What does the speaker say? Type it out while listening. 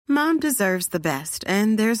Mom deserves the best,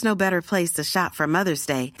 and there's no better place to shop for Mother's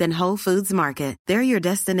Day than Whole Foods Market. They're your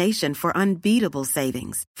destination for unbeatable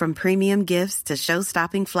savings, from premium gifts to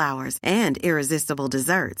show-stopping flowers and irresistible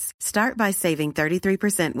desserts. Start by saving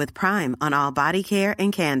 33% with Prime on all body care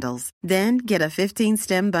and candles. Then get a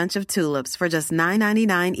 15-stem bunch of tulips for just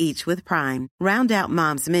 $9.99 each with Prime. Round out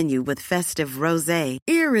Mom's menu with festive rosé,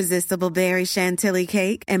 irresistible berry chantilly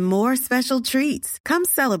cake, and more special treats. Come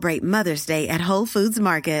celebrate Mother's Day at Whole Foods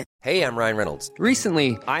Market. Hey, I'm Ryan Reynolds.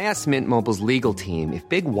 Recently, I asked Mint Mobile's legal team if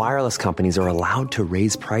big wireless companies are allowed to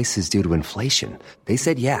raise prices due to inflation. They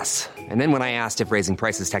said yes. And then when I asked if raising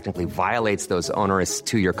prices technically violates those onerous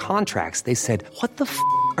two-year contracts, they said, "What the f***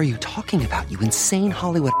 are you talking about, you insane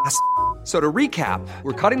Hollywood ass?" So to recap,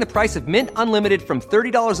 we're cutting the price of Mint Unlimited from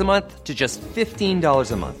 $30 a month to just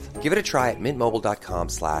 $15 a month. Give it a try at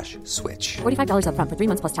mintmobile.com/switch. $45 up front for 3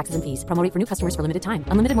 months plus taxes and fees. Promo rate for new customers for limited time.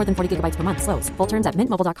 Unlimited more than 40 gigabytes per month. Slows full terms at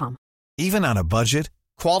mintmobile.com. Even on a budget,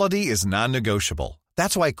 quality is non-negotiable.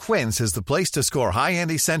 That's why Quince is the place to score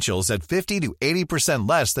high-end essentials at 50 to 80%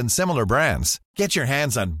 less than similar brands. Get your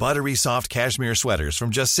hands on buttery soft cashmere sweaters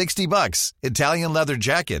from just $60, Italian leather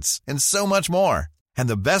jackets, and so much more. And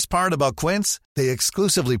the best part about Quince, they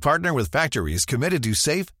exclusively partner with factories committed to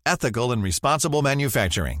safe, ethical, and responsible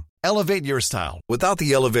manufacturing. Elevate your style without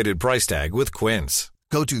the elevated price tag with Quince.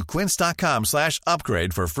 Go to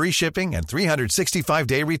quince.com/upgrade for free shipping and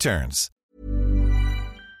 365-day returns.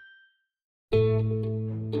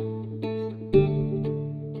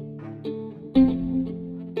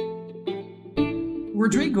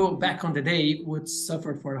 Rodrigo, back on the day, would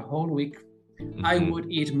suffer for a whole week. Mm-hmm. I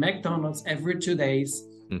would eat McDonald's every 2 days,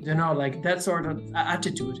 like that sort of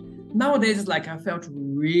attitude. Nowadays, it's like I felt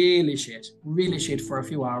really shit for a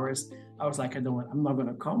few hours. I was like, I'm not going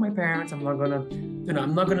to call my parents. I'm not going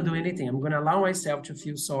to do anything. I'm going to allow myself to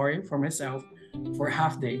feel sorry for myself for a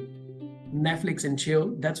half day. Netflix and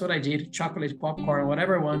chill. That's what I did. Chocolate, popcorn,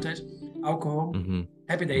 whatever I wanted. Alcohol,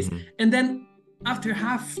 happy days. And then after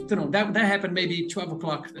that happened maybe 12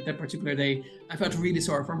 o'clock that particular day. I felt really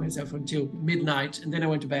sorry for myself until midnight, and then I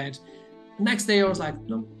went to bed. Next day I was like,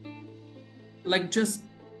 no, just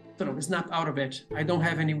snap out of it. I don't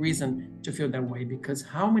have any reason to feel that way, because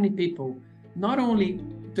how many people not only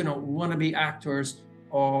want to be actors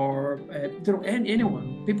or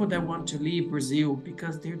anyone, people that want to leave Brazil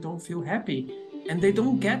because they don't feel happy and they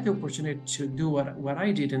don't get the opportunity to do what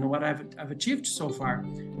I did and what I've achieved so far.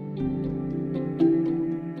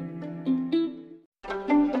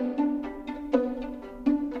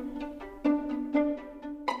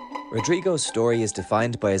 Rodrigo's story is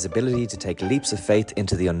defined by his ability to take leaps of faith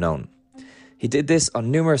into the unknown. He did this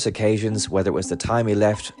on numerous occasions, whether it was the time he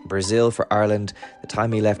left Brazil for Ireland, the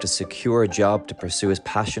time he left a secure job to pursue his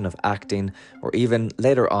passion of acting, or even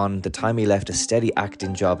later on, the time he left a steady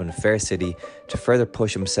acting job in a fair city to further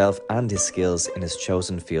push himself and his skills in his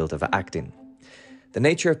chosen field of acting. The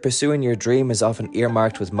nature of pursuing your dream is often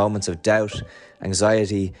earmarked with moments of doubt,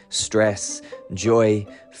 anxiety, stress, joy,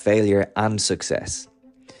 failure, and success.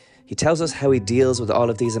 He tells us how he deals with all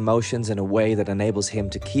of these emotions in a way that enables him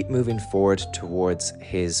to keep moving forward towards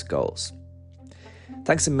his goals.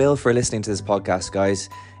 Thanks a mil for listening to this podcast, guys.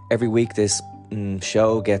 Every week this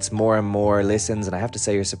show gets more and more listens, and I have to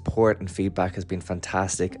say your support and feedback has been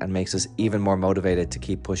fantastic and makes us even more motivated to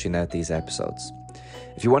keep pushing out these episodes.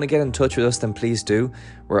 If you want to get in touch with us, then please do.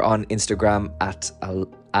 We're on Instagram at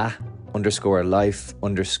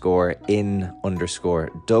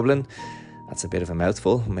 @life_in_Dublin. That's a bit of a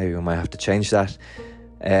mouthful. Maybe we might have to change that.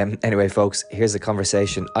 Anyway, folks, here's a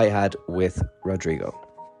conversation I had with Rodrigo.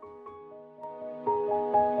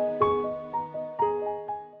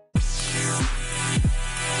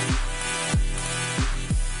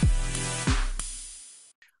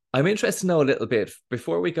 I'm interested to know a little bit,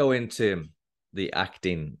 before we go into the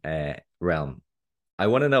acting realm, I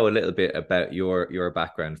want to know a little bit about your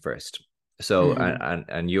background first. So,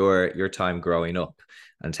 and your time growing up,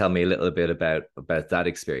 and tell me a little bit about that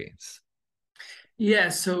experience. Yeah,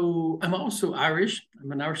 so I'm also Irish.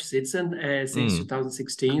 I'm an Irish citizen since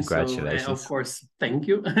 2016. Congratulations. So, of course, thank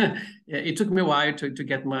you. It took me a while to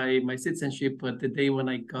get my citizenship, but the day when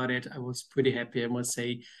I got it, I was pretty happy, I must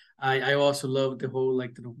say. I also love the whole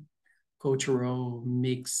cultural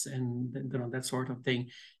mix and that sort of thing.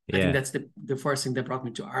 Yeah. I think that's the first thing that brought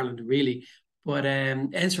me to Ireland, really. But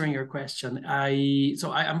answering your question,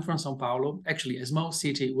 I'm from São Paulo, actually a small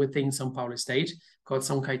city within São Paulo state called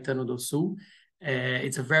São Caetano do Sul.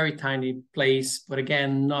 It's a very tiny place, but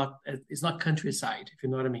again, it's not countryside, if you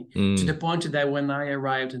know what I mean. To the point that when I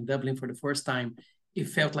arrived in Dublin for the first time, it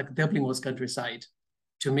felt like Dublin was countryside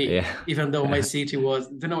to me, even though my city was,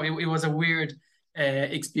 it was a weird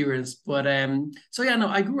experience. But so yeah, no,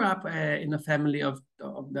 I grew up in a family of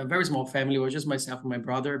a very small family. It was just myself and my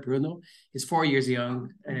brother Bruno. He's 4 years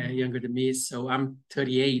younger than me, so I'm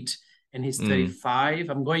 38 and he's 35.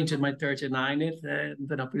 I'm going to my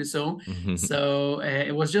 39th, pretty soon. So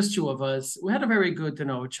it was just two of us. We had a very good,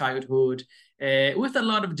 childhood with a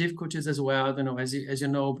lot of difficulties as well. As you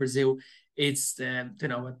know, Brazil, it's a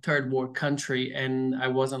third world country, and I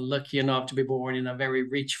wasn't lucky enough to be born in a very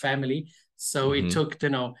rich family. So it took,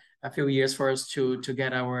 a few years for us to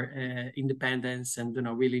get our independence and,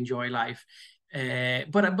 really enjoy life.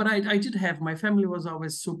 But I did have, my family was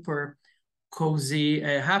always super cozy.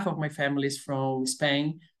 Half of my family is from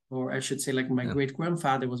Spain, or I should say, like my great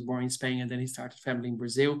grandfather was born in Spain, and then he started family in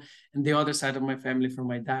Brazil. And the other side of my family, from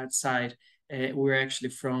my dad's side, we're actually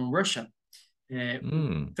from Russia.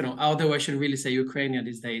 Although I should really say Ukrainian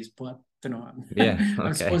these days, but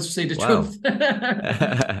I'm supposed to say the truth.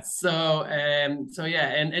 So yeah,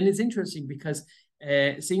 and it's interesting because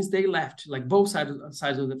since they left, like both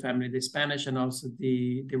sides of the family, the Spanish and also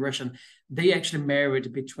the Russian, they actually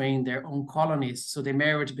married between their own colonies. So they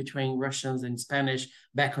married between Russians and Spanish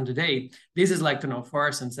back on the day. This is like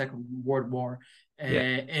First and Second World War,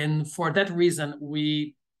 and for that reason,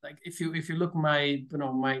 we like if you look my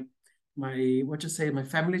my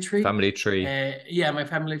family tree. My family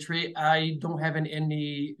tree. I don't have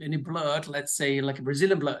any blood, let's say like a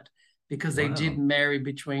Brazilian blood, because they did marry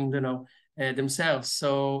between themselves.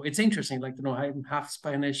 So it's interesting, like I'm half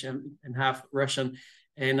Spanish and half Russian,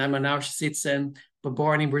 and I'm an Irish citizen, but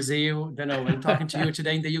born in Brazil. I'm talking to you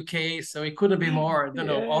today in the UK, so it couldn't be more.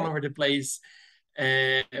 All over the place.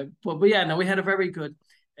 But yeah, no, we had a very good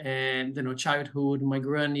childhood. My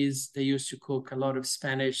grannies, they used to cook a lot of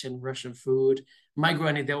Spanish and Russian food. My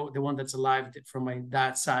granny, the one that's alive from my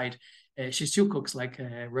dad's side, she still cooks like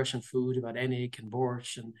Russian food, varenik and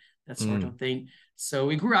borscht and that sort of thing. So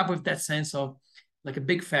we grew up with that sense of like a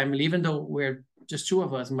big family, even though we're just two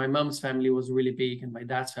of us. My mom's family was really big and my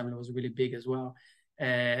dad's family was really big as well.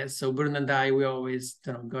 So Bruno and I, we always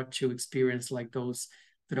got to experience like those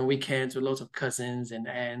weekends with lots of cousins and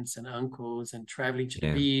aunts and uncles and traveling to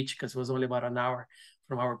the beach, because it was only about an hour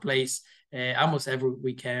from our place, almost every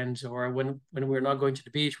weekend. Or when we're not going to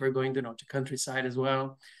the beach, we're going to countryside as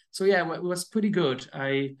well. So yeah, it was pretty good.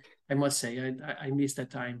 I must say, I missed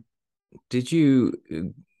that time. Did you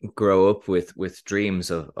grow up with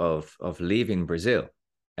dreams of leaving Brazil,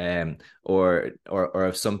 or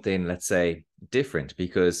of something, let's say, different?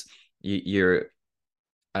 Because I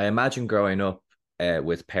imagine growing up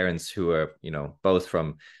with parents who are, both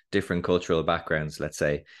from different cultural backgrounds, let's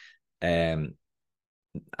say, and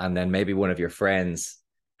then maybe one of your friends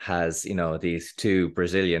has, these two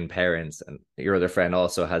Brazilian parents, and your other friend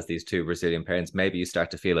also has these two Brazilian parents. Maybe you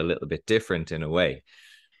start to feel a little bit different in a way.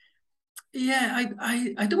 Yeah,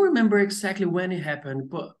 I don't remember exactly when it happened,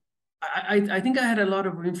 but I think I had a lot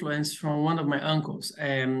of influence from one of my uncles,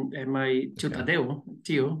 and my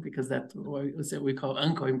tio, because that's what we call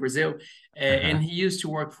uncle in Brazil, and he used to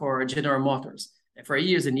work for General Motors for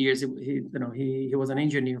years and years. He was an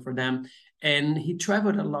engineer for them, and he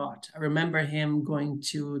traveled a lot. I remember him going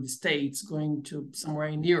to the States, going to somewhere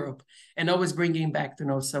in Europe, and always bringing back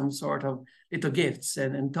some sort of little gifts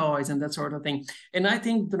and toys and that sort of thing. And I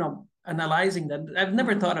think analyzing that, I've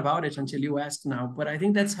never thought about it until you asked now, but I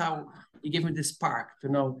think that's how he gave me this spark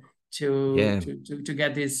to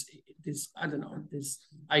get this I don't know, this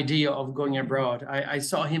idea of going abroad. I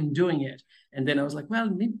saw him doing it, and then I was like, well,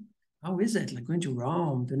 maybe, how is it like going to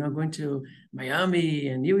Rome, going to Miami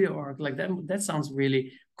and New York, like that sounds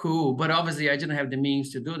really cool. But obviously I didn't have the means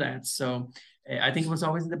to do that, so I think it was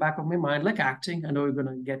always in the back of my mind, like acting. I know we're going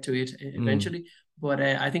to get to it eventually, but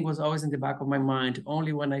I think it was always in the back of my mind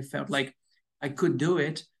only when I felt like I could do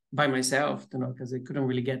it by myself, because I couldn't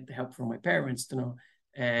really get the help from my parents,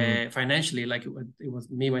 financially. Like it was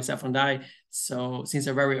me, myself, and I. So since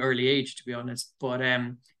a very early age, to be honest. But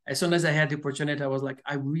as soon as I had the opportunity, I was like,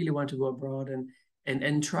 I really want to go abroad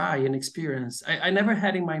and try and experience. I never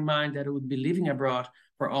had in my mind that I would be living abroad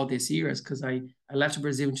for all these years, because I left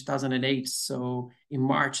Brazil in 2008. So in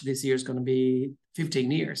March this year is going to be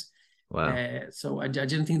 15 years. Wow. So I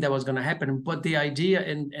didn't think that was going to happen. But the idea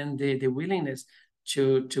and the willingness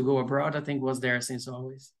to go abroad, I think, was there since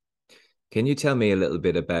always. Can you tell me a little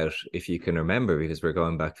bit about, if you can remember, because we're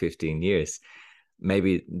going back 15 years,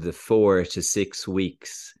 maybe the 4 to 6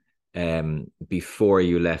 weeks before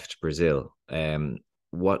you left Brazil?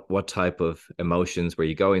 What type of emotions were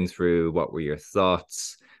you going through? What were your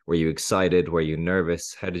thoughts? Were you excited? Were you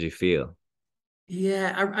nervous? How did you feel?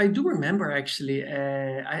 Yeah, I do remember actually.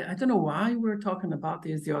 I don't know why we were talking about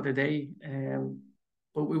this the other day.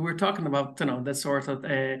 but we were talking about, that sort of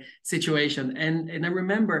situation. And I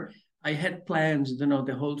remember I had planned,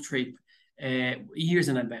 the whole trip years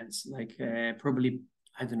in advance, like probably,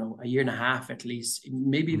 I don't know, a year and a half at least,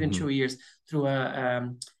 maybe even 2 years, through a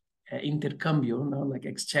intercambio, like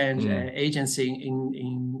exchange agency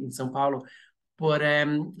in São Paulo. But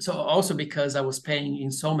so also because I was paying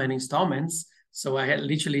in so many installments, so I had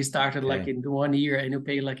literally started like in 1 year, and you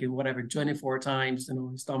pay like in whatever 24 times,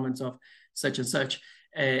 installments of such and such.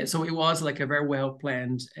 So it was like a very well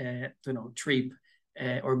planned, trip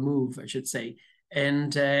or move, I should say.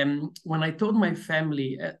 And when I told my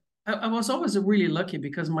family, I was always really lucky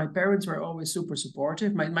because my parents were always super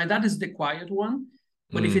supportive. My dad is the quiet one,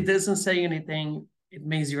 but if he doesn't say anything, it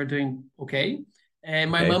means you're doing okay.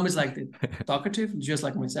 And my mom is like the talkative, just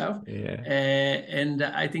like myself. Yeah. And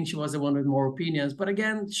I think she was the one with more opinions. But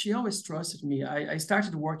again, she always trusted me. I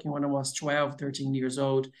started working when I was 12, 13 years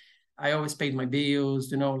old. I always paid my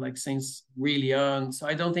bills, like since really young. So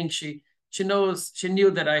I don't think she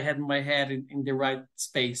knew that I had my head in the right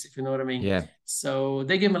space, if you know what I mean. Yeah. So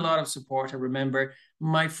they gave me a lot of support. I remember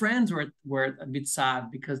my friends were a bit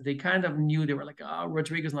sad because they kind of knew, they were like, oh,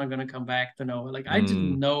 Rodrigo's not going to come back, Like I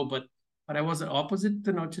didn't know, but I wasn't opposite,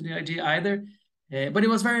 to the idea either. But it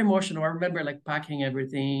was very emotional. I remember like packing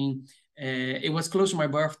everything. It was close to my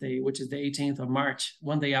birthday, which is the 18th of March,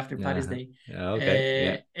 one day after Paddy's Day.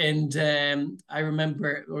 Okay. And I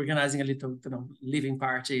remember organizing a little, leaving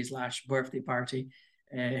party / birthday party,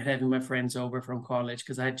 having my friends over from college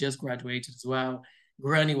because I had just graduated as well.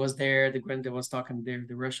 Granny was there, the granny that was talking there,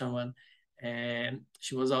 the Russian one, and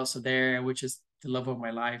she was also there, which is the love of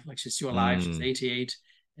my life. Like she's still alive. She's 88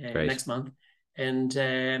 next month. And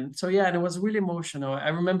so, yeah, and it was really emotional. I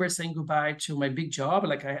remember saying goodbye to my big job.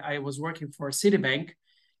 Like I was working for Citibank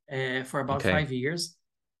for about 5 years.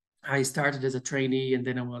 I started as a trainee and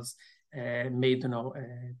then I was made,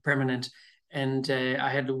 permanent. And I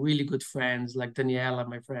had really good friends like Daniela,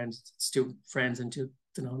 my friends, still friends until,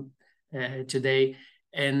 today.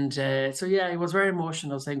 And so, yeah, it was very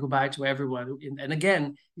emotional saying goodbye to everyone. And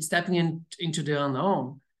again, stepping into the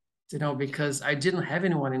unknown, because I didn't have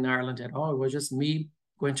anyone in Ireland at all. It was just me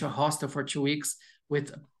going to a hostel for 2 weeks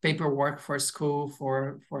with paperwork for school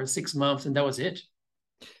for 6 months, and that was it.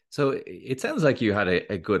 So it sounds like you had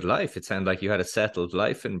a good life. It sounded like you had a settled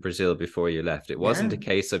life in Brazil before you left. It wasn't a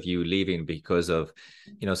case of you leaving because of,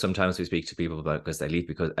 sometimes we speak to people about because they leave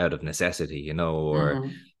because out of necessity, or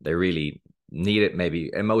they really need it maybe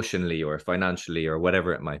emotionally or financially or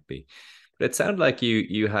whatever it might be. It sounded like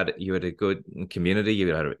you had a good community, you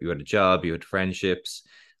had a job, you had friendships.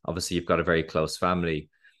 Obviously, you've got a very close family.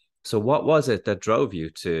 So, what was it that drove you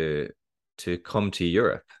to come to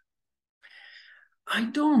Europe? I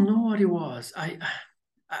don't know what it was.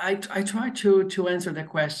 I tried to answer that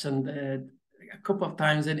question a couple of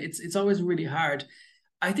times, and it's always really hard.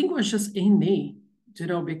 I think it was just in me,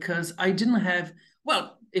 because I didn't have.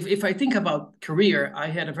 Well, if I think about career, I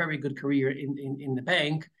had a very good career in the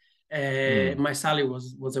bank. My salary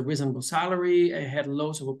was a reasonable salary. I had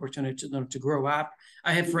loads of opportunity to grow up.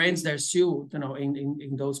 I have friends that are still,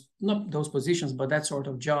 in those, not those positions, but that sort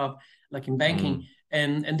of job, like in banking,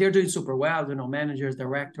 and they're doing super well, managers,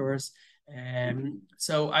 directors.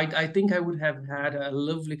 So I think I would have had a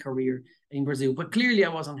lovely career in Brazil, but clearly I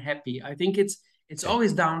wasn't happy. I think it's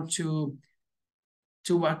always down to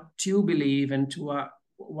what you believe and to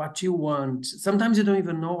what you want. Sometimes you don't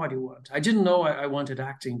even know what you want. I didn't know I wanted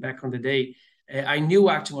acting back on the day. I knew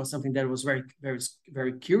acting was something that I was very, very,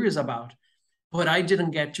 very curious about, but I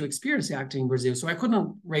didn't get to experience acting in Brazil. So I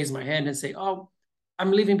couldn't raise my hand and say, oh,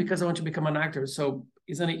 I'm leaving because I want to become an actor. So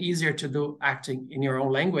isn't it easier to do acting in your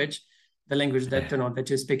own language, the language that, that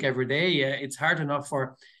you speak every day? It's hard enough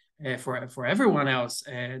for everyone else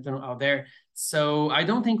out there. So I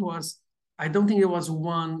don't think it was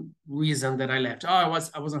one reason that I left. Oh,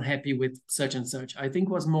 I wasn't happy with such and such. I think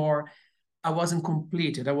it was more, I wasn't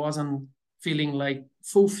completed. I wasn't feeling like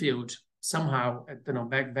fulfilled somehow,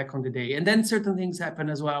 back on the day. And then certain things happened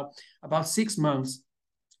as well. About 6 months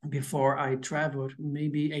before I traveled,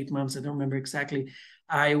 maybe 8 months, I don't remember exactly.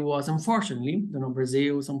 I was, unfortunately,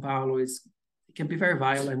 Brazil, São Paulo, it can be very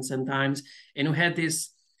violent sometimes. And we had this,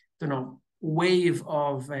 wave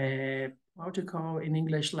of, what do you call in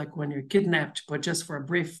English, like when you're kidnapped, but just for a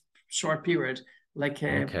brief, short period, like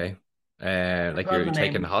like you're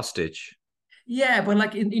taken hostage. Yeah, but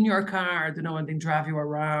like in your car, and they drive you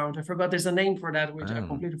around. I forgot. There's a name for that, which I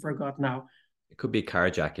completely forgot now. It could be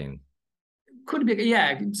carjacking. Could be,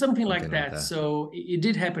 yeah, something like that. So it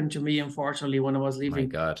did happen to me, unfortunately, when I was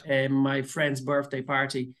leaving my friend's birthday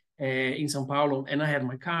party in São Paulo, and I had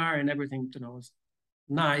my car and everything.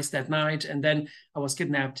 nice that night. And then I was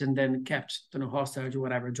kidnapped and then kept, hostage or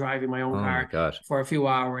whatever, driving my own Oh my car God. for a few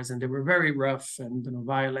hours. And they were very rough and,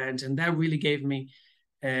 violent. And that really gave me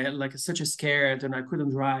like such a scare, and I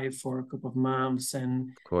couldn't drive for a couple of months, and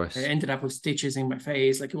Of I course. ended up with stitches in my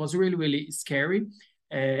face. Like, it was really, really scary.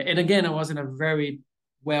 And again, I was in a very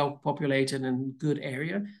well populated and good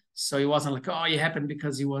area. So it wasn't like, oh, it happened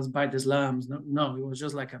because he was by the slums. No, it was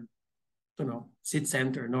just like a, city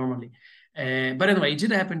center normally. But anyway, it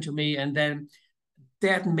did happen to me. And then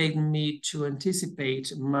that made me to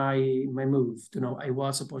anticipate my move. I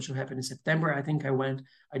was supposed to happen in September. I think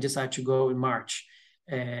I decided to go in March.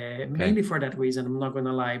 Okay. Mainly for that reason, I'm not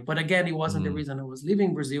gonna lie. But again, it wasn't the Mm. reason I was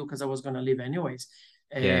leaving Brazil, because I was gonna leave anyways.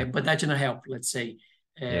 Yeah. But that didn't help, let's say.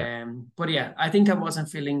 Yeah. But yeah, I think I wasn't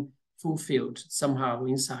feeling fulfilled somehow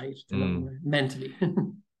inside, Mm. mentally.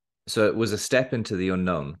 So it was a step into the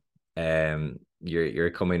unknown. You're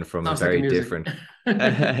coming from a Sounds like a very music. different.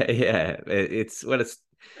 Yeah, it's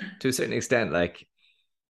to a certain extent, like,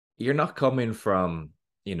 you're not coming from,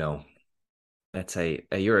 let's say,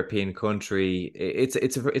 a European country.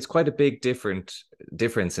 It's quite a big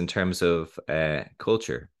difference in terms of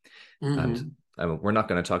culture. And Mhm. we're not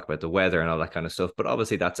going to talk about the weather and all that kind of stuff, but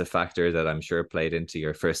obviously that's a factor that I'm sure played into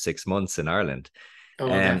your first 6 months in Ireland. Oh,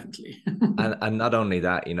 Um, definitely. and not only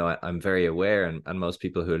that, I'm very aware, and most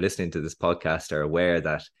people who are listening to this podcast are aware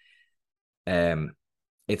that um,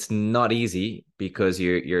 it's not easy, because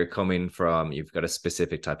you're coming from, you've got a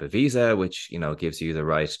specific type of visa, which gives you the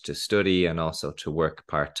right to study and also to work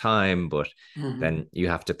part-time, but Mhm. then you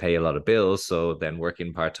have to pay a lot of bills, so then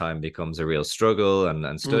working part-time becomes a real struggle,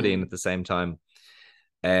 and studying Mhm. at the same time.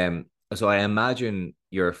 So I imagine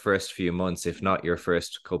your first few months, if not your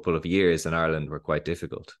first couple of years in Ireland, were quite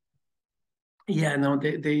difficult. Yeah, no,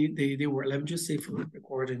 they were. Let me just see if we're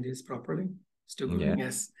recording this properly. Still going, Yeah,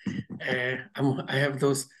 yes. I have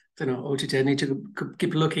those, OTT. I need to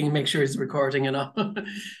keep looking, make sure it's recording and all. good.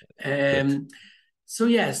 um, so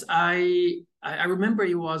yes, I remember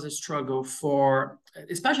it was a struggle for,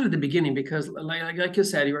 especially at the beginning, because like you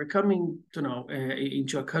said, you were coming,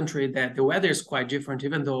 into a country that the weather is quite different,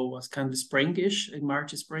 even though it was kind of springish in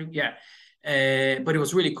March, spring. Yeah. But it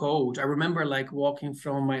was really cold. I remember like walking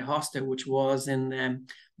from my hostel, which was in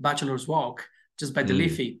Bachelor's Walk, just by the Mm,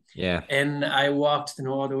 Liffey. yeah. And I walked,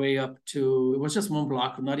 all the way up to, it was just one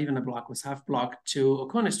block, not even a block, it was half block to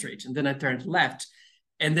O'Connor Street. And then I turned left.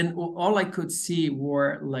 And then all I could see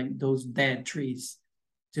were like those dead trees,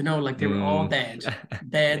 like they were all Mm. dead,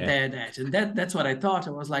 dead, Yeah. dead, dead. And that's what I thought.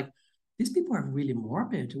 I was like, these people are really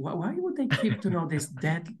morbid. Why would they keep, these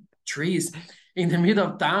dead trees in the middle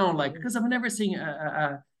of town? Like, because I've never seen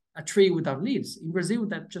a tree without leaves. In Brazil,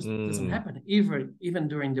 that just doesn't Mm. happen. Even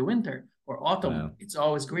during the winter or autumn, Wow. it's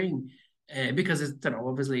always green. Because it's,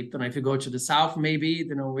 obviously, if you go to the south, maybe,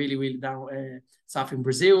 really, really down south in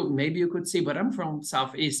Brazil, maybe you could see, but I'm from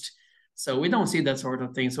southeast, so we don't see that sort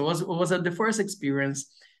of thing. So it was the first experience.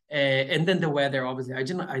 And then the weather, obviously,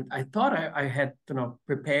 I thought I had,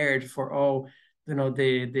 prepared for all,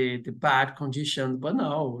 the bad conditions, but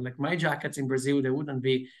no, like my jackets in Brazil, they wouldn't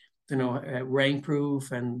be,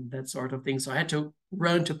 rainproof and that sort of thing. So I had to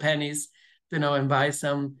run to Penny's, and buy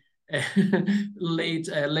some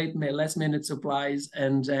last minute supplies.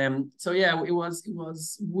 And so yeah, it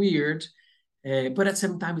was weird, but at the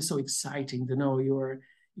same time it's so exciting.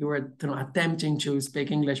 You were attempting to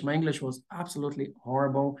speak English. My English was absolutely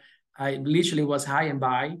horrible. I literally was hi and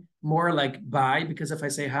bye, more like bye, because if I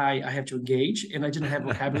say hi, I have to engage, and I didn't have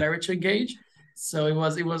vocabulary to engage. So it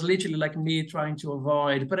was literally like me trying to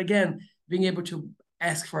avoid. But again, being able to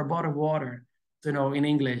ask for a bottle of water, in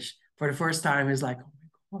English for the first time is like, oh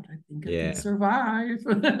my God, I think I can Yeah. survive.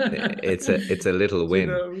 It's a little you win.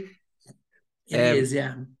 know, it Um, is,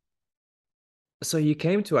 yeah. so you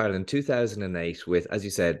came to Ireland 2008 with, as you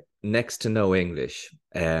said, next to no English.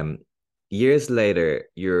 Years later,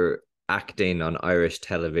 you're acting on Irish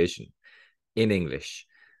television in English.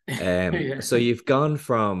 Yeah. So you've gone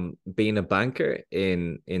from being a banker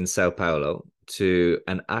in Sao Paulo to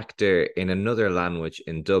an actor in another language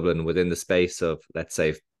in Dublin within the space of, let's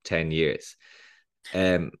say, 10 years.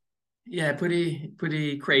 Um, Yeah,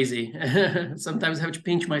 pretty crazy. Sometimes I have to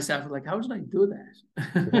pinch myself, like, how did I do what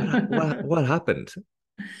that? what happened?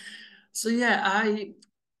 So yeah,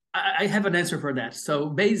 I have an answer for that. So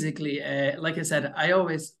basically, like I said, I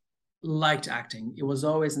always liked acting. It was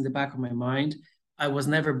always in the back of my mind. I was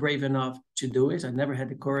never brave enough to do it. I never had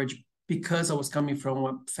the courage, because I was coming from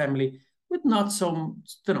a family with not so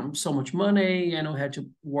much money, had to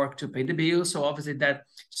work to pay the bills. So obviously that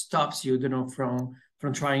stops you, from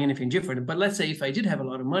from trying anything different. But let's say if I did have a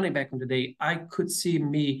lot of money back in the day, I could see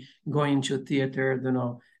me going to theater,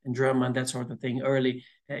 and drama and that sort of thing early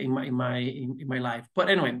in my life. But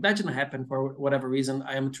anyway, that didn't happen for whatever reason.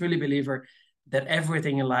 I am a truly believer that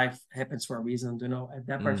everything in life happens for a reason. At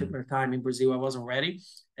that particular time in Brazil, I wasn't ready,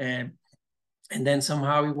 and then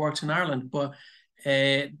somehow it worked in Ireland. But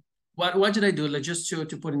what did I do? Like, just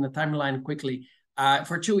to put in the timeline quickly.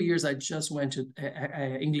 For 2 years, I just went to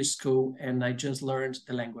English school and I just learned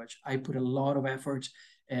the language. I put a lot of effort.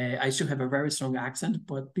 I still have a very strong accent,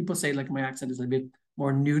 but people say like my accent is a bit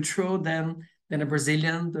more neutral than a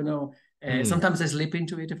Brazilian. Sometimes I slip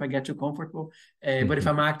into it if I get too comfortable. But if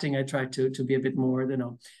I'm acting, I try to be a bit more,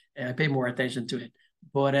 pay more attention to it.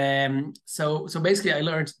 But so basically, I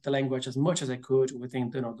learned the language as much as I could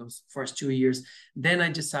within those first 2 years. Then I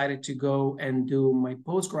decided to go and do my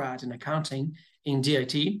postgrad in accounting in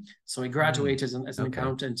DIT. So I graduated as an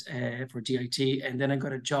accountant for DIT, and then I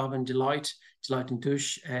got a job in Deloitte and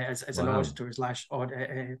Touche as an auditor slash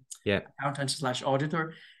accountant slash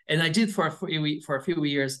auditor. And I did for a few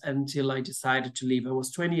years until I decided to leave. I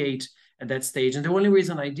was 28 at that stage, and the only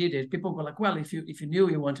reason I did it, people were like, "Well, if you knew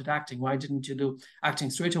you wanted acting, why didn't you do acting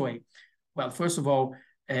straight away?" Well, first of all,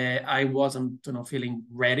 I wasn't feeling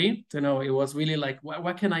ready. It was really like,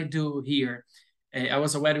 what can I do here? I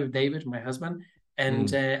was already with David, my husband,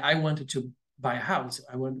 and I wanted to buy a house.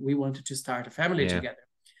 We wanted to start a family together.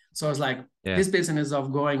 So I was like, this business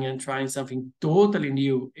of going and trying something totally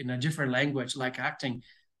new in a different language, like acting,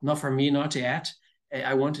 not for me, not yet.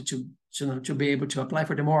 I wanted to be able to apply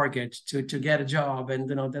for the mortgage, to get a job, and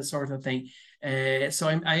that sort of thing. So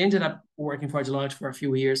I ended up working for Deloitte for a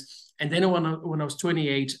few years, and then when I was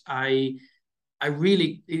 28,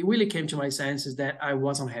 it really came to my senses that I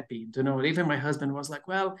wasn't happy. Even my husband was like,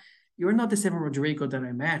 "Well, you're not the same Rodrigo that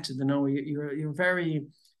I met. You're very,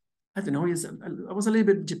 I don't know." I was a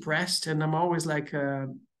little bit depressed, and I'm always like,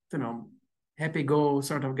 happy go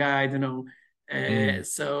sort of guy.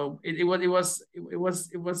 So it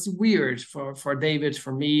was weird for David,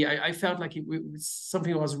 for me. I felt like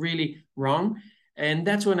something was really wrong. And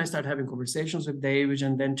that's when I started having conversations with David,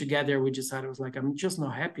 and then together we decided, I was like, I'm just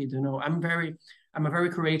not happy. I'm a very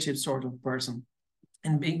creative sort of person,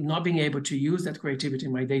 and not being able to use that creativity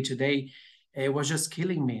in my day to day, it was just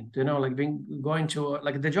killing me. Going to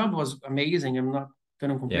the job was amazing. I'm not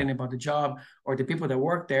going to complain about the job or the people that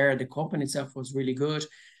work there. The company itself was really good,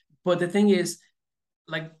 but the thing is,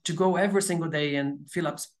 like, to go every single day and fill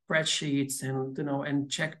up spreadsheets and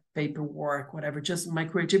and check paperwork, whatever. Just my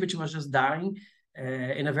creativity was just dying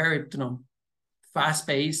in a very fast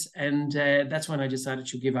pace, and that's when I decided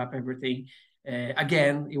to give up everything.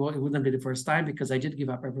 Again, it wouldn't be the first time, because I did give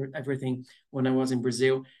up everything when I was in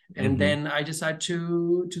Brazil, and then I decided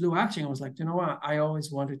to do acting. I was like, what? I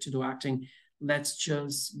always wanted to do acting. Let's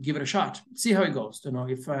just give it a shot, see how it goes.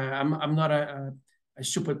 If I'm not a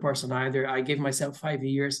stupid person either. I gave myself 5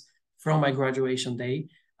 years from my graduation day.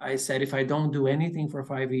 I said, if I don't do anything for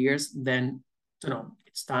 5 years, then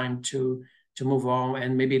it's time to move on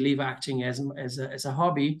and maybe leave acting as a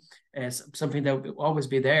hobby, as something that will always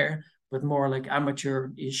be there, but more like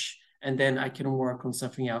amateur-ish. And then I can work on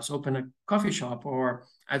something else, open a coffee shop, or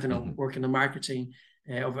I don't know, work in the marketing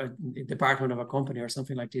of a department of a company or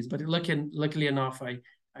something like this. But luckily enough,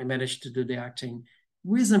 I managed to do the acting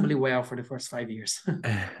reasonably well for the first 5 years.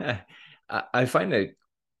 I find it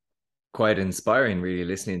quite inspiring, really,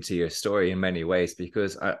 listening to your story in many ways,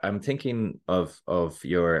 because I'm thinking of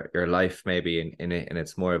your life maybe in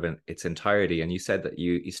its more of its entirety. And you said that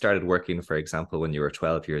you started working, for example, when you were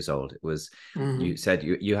 12 years old. It was you said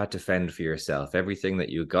you had to fend for yourself. Everything that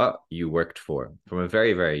you got, you worked for from a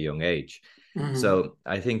very, very young age. So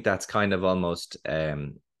I think that's kind of almost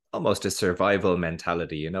a survival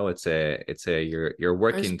mentality. It's a you're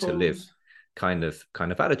working to live kind of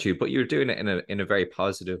attitude, but you're doing it in a very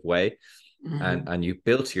positive way. And you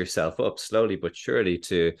built yourself up slowly but surely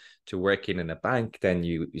to working in a bank. Then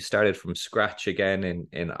you started from scratch again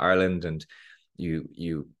in Ireland, and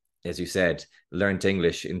you as you said, learned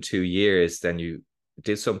English in 2 years. Then you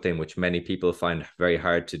did something which many people find very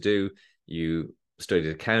hard to do. You studied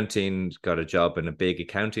accounting, got a job in a big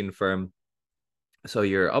accounting firm. So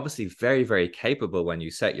you're obviously very, very capable when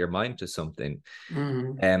you set your mind to something.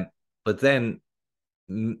 But then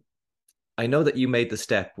I know that you made the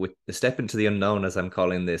step into the unknown, as I'm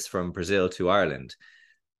calling this, from Brazil to Ireland.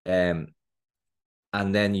 And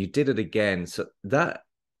then you did it again. So that,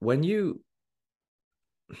 when you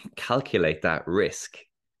calculate that risk,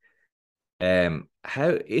 how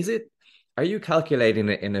is it? Are you calculating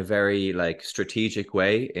it in a very strategic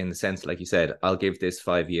way, in the sense, like you said, I'll give this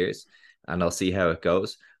 5 years and I'll see how it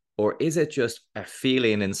goes? or is it just a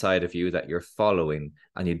feeling inside of you that you're following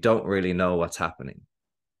and you don't really know what's happening?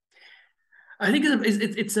 I think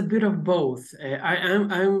it's a bit of both.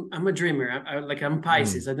 I'm a dreamer. I'm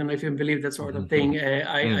Pisces. I don't know if you believe that sort of thing.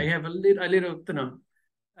 I have a little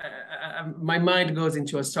my mind goes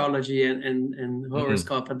into astrology and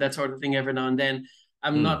horoscope and that sort of thing every now and then.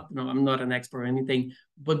 I'm not an expert or anything,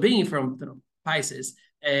 but being from Pisces,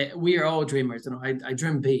 we are all dreamers. I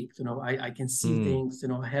dream big. I can see things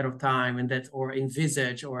ahead of time, and that, or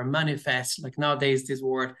envisage or manifest. Like nowadays, this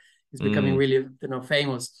word is becoming really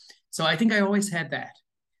famous. So I think I always had that,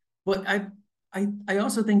 but I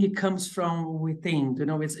also think it comes from within.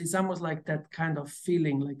 It's almost like that kind of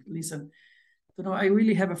feeling. Like, listen, I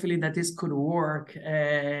really have a feeling that this could work.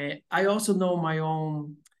 I also know my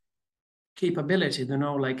own capability.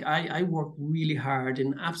 Like I work really hard in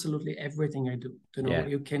absolutely everything I do.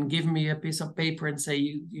 You can give me a piece of paper and say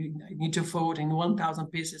you need to fold in 1,000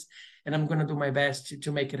 pieces, and I'm going to do my best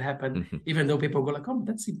to make it happen. Even though people go like, oh,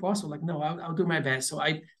 that's impossible. Like, no, I'll do my best. So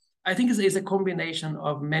I think it's a combination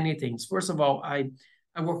of many things. First of all, I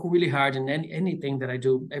work really hard in anything that I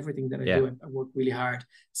do. Everything that I do, I work really hard.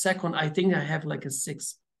 Second, I think I have like a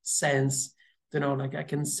sixth sense. Like I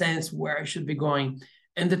can sense where I should be going.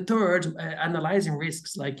 And the third, analyzing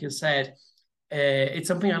risks, like you said, it's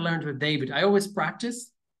something I learned with David. I always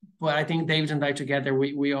practice, but I think David and I together,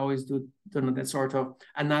 we always do that sort of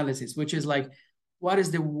analysis, which is like, what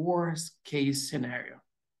is the worst case scenario?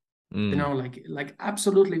 Like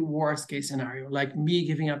absolutely worst case scenario, like me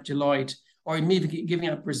giving up Deloitte or me giving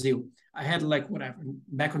up Brazil. I had like whatever,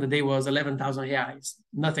 back on the day was 11,000 reais,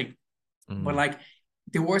 nothing. But like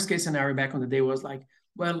the worst case scenario back on the day was like,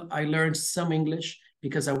 well, I learned some English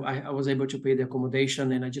because I was able to pay the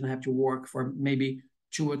accommodation and I didn't have to work for maybe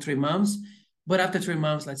 2 or 3 months. But after 3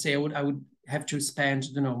 months, let's say I would have to spend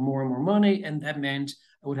more and more money, and that meant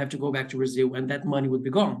I would have to go back to Brazil, and that money would be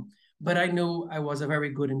gone. But I knew I was a very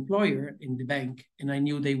good employer in the bank, and I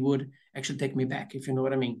knew they would actually take me back, if you know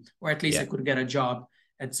what I mean, or at least I could get a job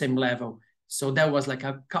at the same level. So that was like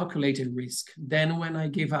a calculated risk. Then when I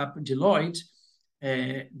gave up Deloitte,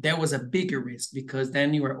 there was a bigger risk, because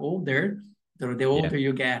then you are older. The older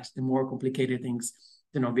you get, the more complicated things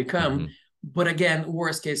become. But again,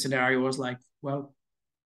 worst case scenario was like, well,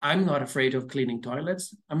 I'm not afraid of cleaning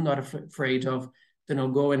toilets. I'm not afraid of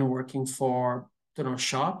going and working for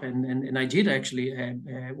shop, and I did actually.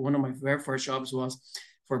 One of my very first jobs was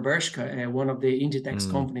for Bershka, one of the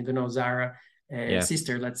Inditex company, Zara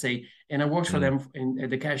sister, let's say, and I worked for them in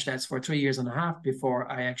the cash desk for 3 years and a half before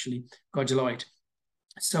I actually got Deloitte.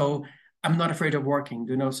 So I'm not afraid of working,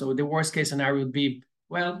 So the worst case scenario would be,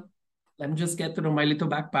 well, let me just get my little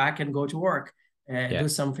backpack and go to work, do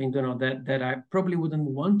something that I probably wouldn't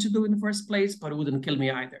want to do in the first place, but it wouldn't kill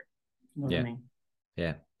me either. You know what I mean?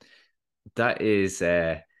 Yeah. That is,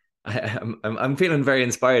 I'm feeling very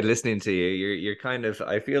inspired listening to you. You're kind of,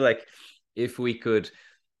 I feel like if we could,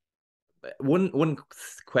 one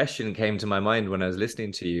question came to my mind when I was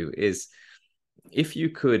listening to you is, if you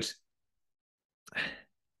could,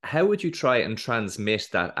 how would you try and transmit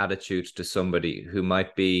that attitude to somebody who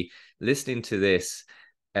might be listening to this?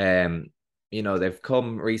 They've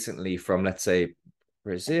come recently from, let's say,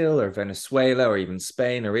 Brazil or Venezuela or even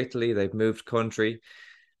Spain or Italy. They've moved country,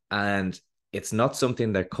 and it's not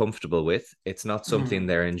something they're comfortable with. It's not something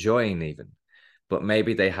they're enjoying even, but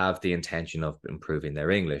maybe they have the intention of improving their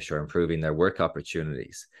English or improving their work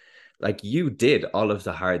opportunities. Like you did all of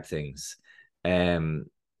the hard things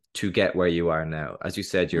to get where you are now. As you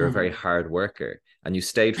said, you're a very hard worker, and you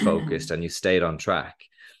stayed focused and you stayed on track.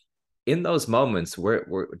 In those moments,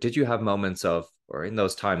 did you have moments of, or in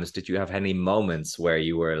those times, did you have any moments where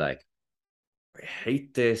you were like, I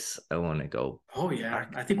hate this, I want to go? Oh yeah,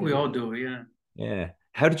 I think we all do. Yeah.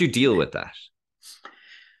 How did you deal with that?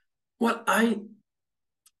 Well,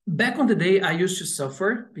 back on the day, I used to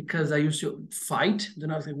suffer because I used to fight.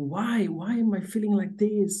 I was like, why am I feeling like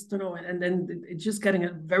this? And then it's just getting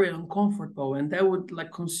very uncomfortable, and that would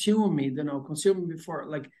like consume me for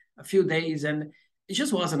like a few days, and it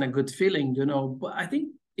just wasn't a good feeling. But I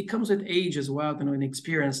think it comes with age as well, and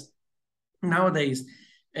experience. Nowadays,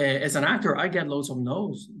 as an actor, I get loads of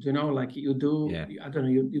no's. Like you do, I don't know,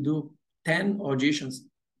 you do 10 auditions,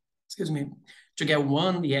 to get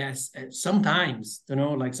one yes. Sometimes,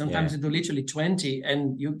 like sometimes you do literally 20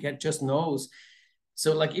 and you get just no's.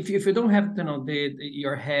 So like if you don't have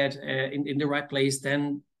your head in the right place,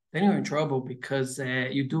 then you're in trouble, because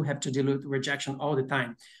you do have to deal with rejection all the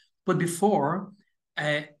time. But before,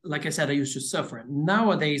 like I said, I used to suffer.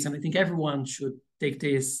 Nowadays, and I think everyone should take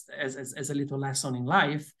this as a little lesson in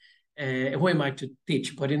life, who am I to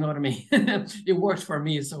teach? But you know what I mean? It worked for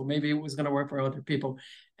me, so maybe it was going to work for other people.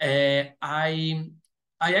 I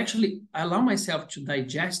actually allow myself to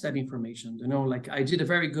digest that information. Like I did a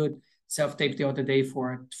very good self-tape the other day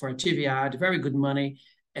for a TV ad, very good money.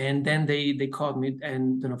 And then they called me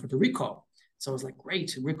and, for the recall. So I was like,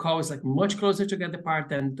 great, recall is like much closer to get the part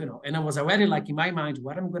than, and I was already like in my mind,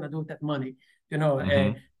 what I'm going to do with that money,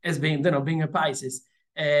 as being, being a Pisces.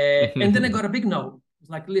 And then I got a big no. It was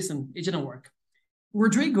like, listen, it didn't work.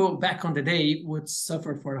 Rodrigo back on the day would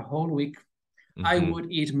suffer for a whole week. I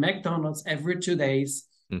would eat McDonald's every 2 days,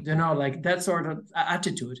 like that sort of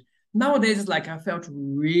attitude. Nowadays, it's like I felt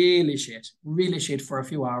really shit for a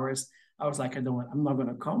few hours. I was like, I'm not going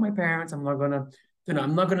to call my parents. I'm not going to,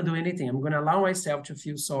 I'm not going to do anything. I'm going to allow myself to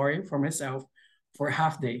feel sorry for myself for a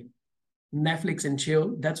half day. Netflix and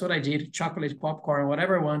chill. That's what I did. Chocolate, popcorn,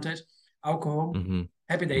 whatever I wanted, alcohol,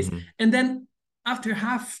 happy days. And then after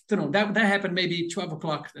half, that happened maybe 12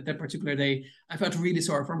 o'clock that particular day. I felt really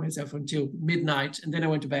sorry for myself until midnight. And then I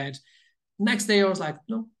went to bed. Next day, I was like,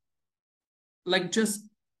 no, like just,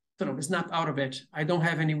 snap out of it. I don't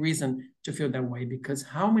have any reason to feel that way, because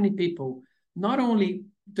how many people not only,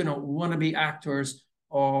 want to be actors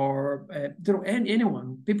or, and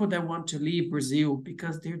anyone, people that want to leave Brazil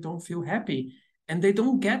because they don't feel happy and they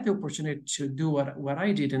don't get the opportunity to do what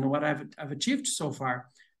I did and what I've achieved so far.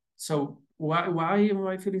 So why am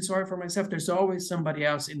I feeling sorry for myself? There's always somebody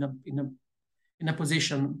else in a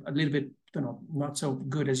position a little bit, not so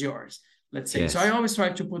good as yours, let's say. Yes. So I always try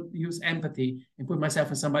to use empathy and put myself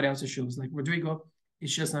in somebody else's shoes. Like, Rodrigo,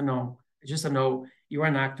 it's just a no. It's just a no. You're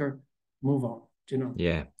an actor. Move on.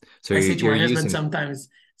 Yeah. So I say to my husband sometimes.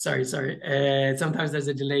 Sorry. Sometimes there's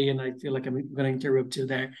a delay, and I feel like I'm going to interrupt you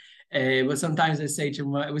there. But sometimes I say to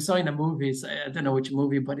we saw in a movie. I don't know which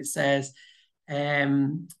movie, but it says,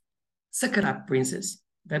 "Suck it up, princess."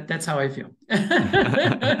 That's how I feel.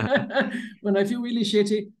 When I feel really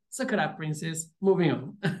shitty, suck it up, princess. Moving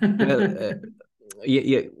on. Well,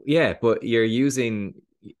 yeah. But you're using.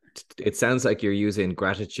 It sounds like you're using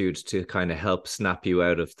gratitude to kind of help snap you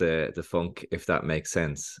out of the funk, if that makes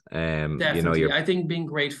sense. Definitely. I think being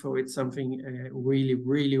grateful is something really,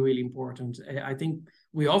 really, really important. I think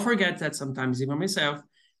we all forget that sometimes, even myself.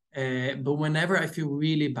 But whenever I feel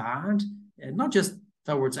really bad, not just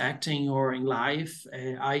towards acting or in life,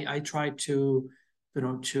 I try to,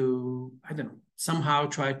 somehow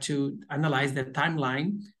try to analyze that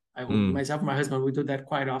timeline. Myself and my husband, we do that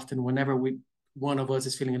quite often. Whenever one of us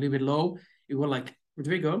is feeling a little bit low, you go like,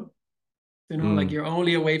 Rodrigo, like you're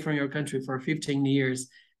only away from your country for 15 years.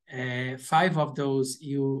 5 of those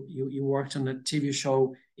you worked on a TV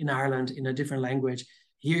show in Ireland in a different language.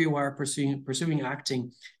 Here you are pursuing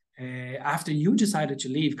acting. After you decided to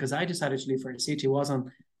leave, because I decided to leave for the city, I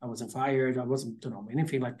wasn't fired, I wasn't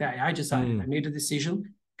anything like that. I decided, I made a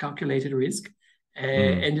decision, calculated risk,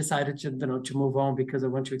 and decided to move on because I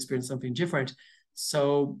want to experience something different.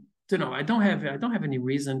 So I don't have any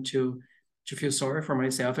reason to feel sorry for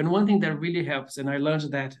myself. And one thing that really helps, and I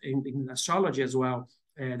learned that in astrology as well.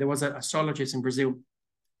 There was an astrologist in Brazil,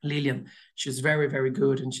 Lillian. She's very, very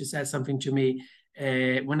good, and she said something to me.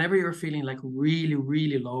 Whenever you're feeling like really,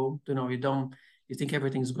 really low, you think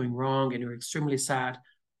everything's going wrong and you're extremely sad,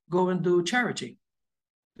 go and do charity.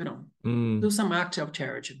 Do some act of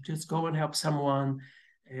charity. Just go and help someone.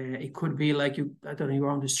 It could be like you're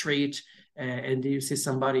on the street and you see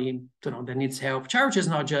somebody, that needs help. Charity is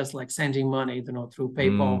not just like sending money, through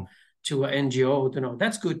PayPal to an NGO.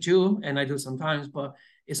 That's good too, and I do sometimes, but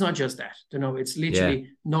it's not just that. It's literally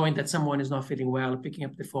knowing that someone is not feeling well, picking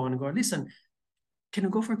up the phone and going, listen, can you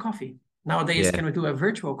go for a coffee? Nowadays, can we do a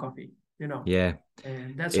virtual coffee? Yeah,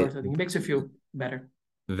 and that sort of thing. It makes you feel better.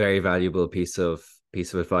 Very valuable piece of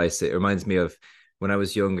advice. It reminds me of when I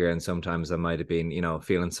was younger, and sometimes I might have been,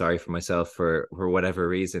 feeling sorry for myself for whatever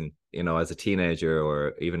reason, as a teenager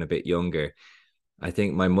or even a bit younger. I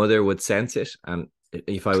think my mother would sense it, and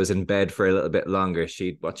if I was in bed for a little bit longer,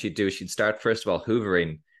 she'd start first of all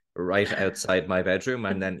hoovering right outside my bedroom,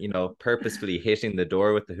 and then purposefully hitting the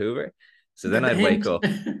door with the hoover. So then I'd wake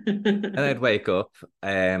up,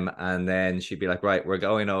 and then she'd be like, right, we're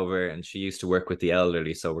going over. And she used to work with the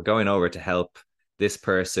elderly. So we're going over to help this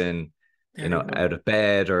person, out of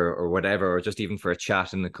bed or whatever, or just even for a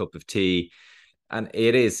chat and a cup of tea. And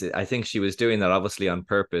I think she was doing that obviously on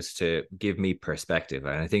purpose to give me perspective.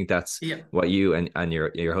 And I think that's what you and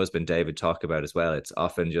your husband, David, talk about as well. It's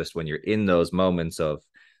often just when you're in those moments of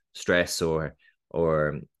stress or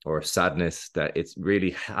sadness that it's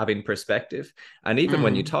really having perspective. And even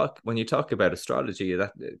when you talk about astrology,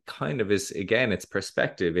 that kind of is, again, it's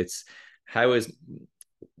perspective. It's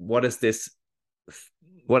what is this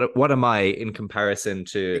what am I in comparison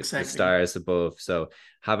to the Exactly. stars above? So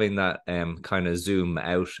having that kind of zoom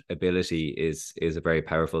out ability is a very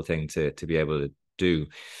powerful thing to be able to do.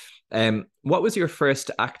 What was your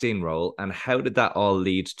first acting role, and how did that all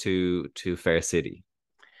lead to Fair City?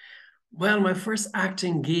 Well, my first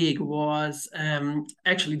acting gig was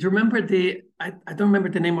actually, do you remember I don't remember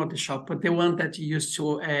the name of the shop, but the one that you used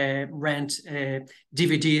to rent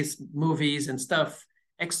DVDs, movies and stuff.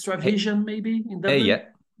 Extra Hey, Vision, maybe in hey, Dublin? yeah,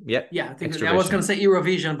 yeah, Yeah, I think I was going to Extravision. say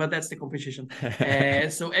Eurovision, but that's the competition.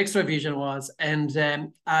 So Extra Vision was,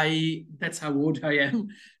 and I that's how old I am.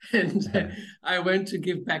 And I went to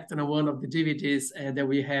give back to one of the DVDs that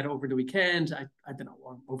we had over the weekend. I don't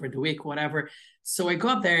know, over the week, whatever. So I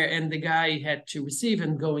got there, and the guy had to receive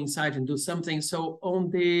and go inside and do something. So on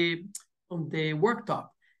the worktop,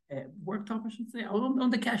 I should say, on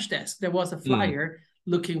the cash desk, there was a Mm, flyer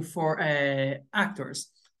looking for actors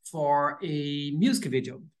for a music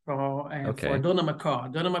video for okay. Donna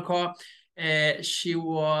McCaw. Donna McCaw, she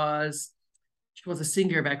was a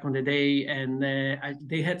singer back on the day, and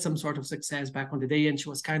they had some sort of success back on the day, and she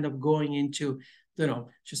was kind of going into, you know,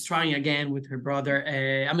 she's trying again with her brother.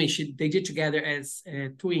 I mean, they did together as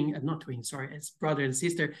not twin, sorry, as brother and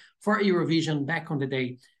sister for Eurovision back on the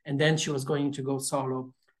day, and then she was going to go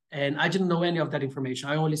solo. And I didn't know any of that information.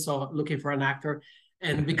 I only saw looking for an actor,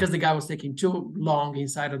 and because the guy was taking too long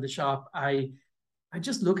inside of the shop, I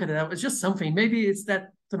just look at it. It's just something. Maybe it's that,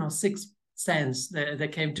 you know, sixth sense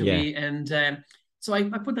that came to Yeah. me, and so I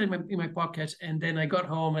put that in my pocket, and then I got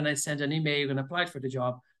home and I sent an email and applied for the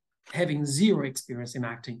job, having zero experience in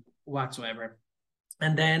acting whatsoever.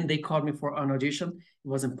 And then they called me for an audition. It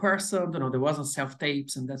was in person, you know, there wasn't self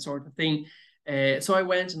tapes and that sort of thing. So I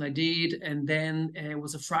went and I did, and then it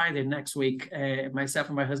was a Friday next week. Myself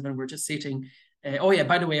and my husband were just sitting. Oh yeah,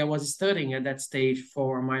 by the way, I was studying at that stage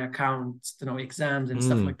for my accounts, you know, exams and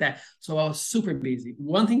stuff Mm, like that. So I was super busy.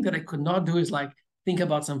 One thing that I could not do is like think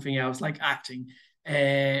about something else, like acting.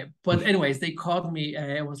 But anyways, they called me.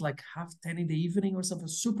 It was like 10:30 in the evening or something,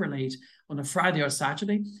 super late on a Friday or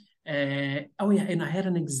Saturday. Oh yeah, and I had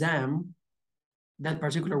an exam that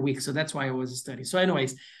particular week, so that's why I was studying. So,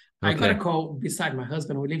 anyways, I got a okay. call beside my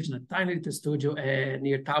husband. We lived in a tiny little studio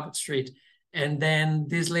near Talbot Street. And then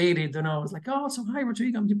this lady, you know, was like, "Oh, so hi,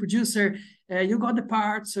 Rodrigo, I'm the producer. You got the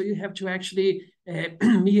part, so you have to actually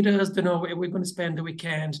meet us. You know, we're going to spend the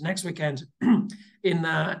weekend, next weekend, in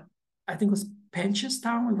I think it was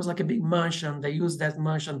Penchestown. It was like a big mansion. They used that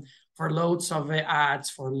mansion for loads of ads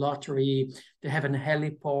for lottery. They have an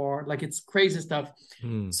heliport, like it's crazy stuff.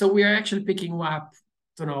 Mm, So we are actually picking up,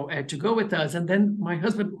 you know, to go with us. And then my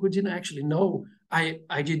husband, who didn't actually know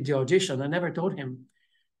I did the audition, I never told him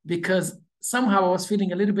because somehow I was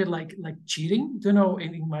feeling a little bit like cheating, you know,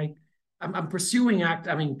 in my I'm pursuing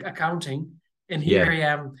accounting, and here yeah.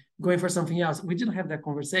 I am going for something else. We didn't have that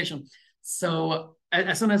conversation. So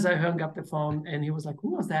as soon as I hung up the phone and he was like,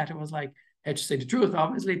 "Who was that?" I was like, had to say the truth,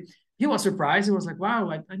 obviously. He was surprised. He was like, "Wow,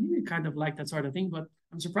 I knew you kind of like that sort of thing, but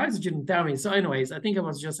I'm surprised you didn't tell me." So, anyways, I think I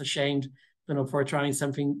was just ashamed, you know, for trying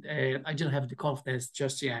something. I didn't have the confidence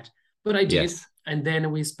just yet, but I did. Yes. And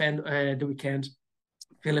then we spent the weekend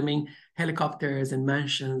filming helicopters and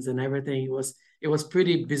mansions and everything. It was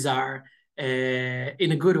pretty bizarre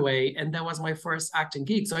in a good way. And that was my first acting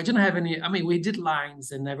gig. So I didn't have any. I mean, we did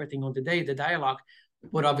lines and everything on the day, the dialogue,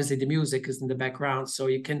 but obviously the music is in the background, so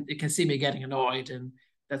you can see me getting annoyed and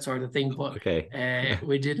that sort of thing. But Okay.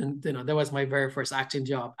 we didn't. You know, that was my very first acting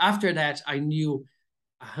job. After that, I knew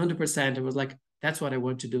 100%. It was like that's what I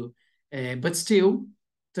want to do. But still,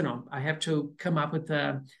 you know, I have to come up with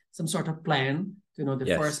some sort of plan. You know, the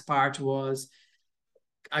Yes. first part was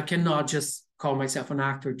I cannot just call myself an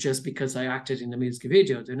actor just because I acted in the music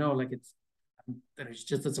video. You know, like it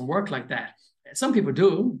just doesn't work like that. Some people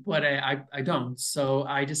do, but I don't. So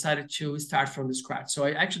I decided to start from the scratch. So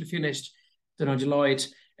I actually finished, you know, Deloitte,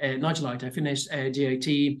 not Deloitte. I finished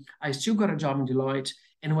GIT. I still got a job in Deloitte,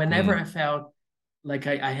 and whenever Mm, I felt like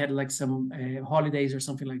I had like some holidays or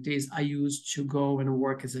something like this, I used to go and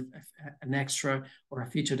work as an extra or a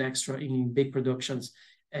featured extra in big productions.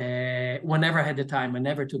 Whenever I had the time, I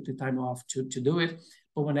never took the time off to do it,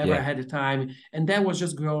 but whenever I yeah. had the time, and that was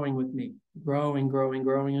just growing with me, growing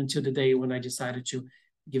until the day when I decided to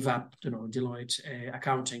give up, you know, Deloitte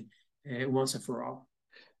accounting once and for all.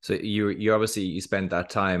 So you obviously you spent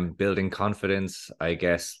that time building confidence, I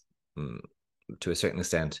guess, mm, to a certain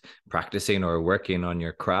extent, practicing or working on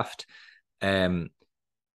your craft. Um,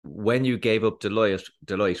 when you gave up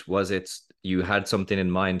Deloitte, was it you had something in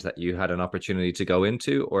mind that you had an opportunity to go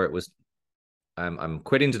into, or it was I'm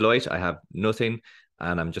quitting Deloitte, I have nothing,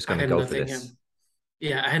 and I'm just I going to had go for nothing. this?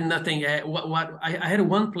 Yeah, I had nothing. I had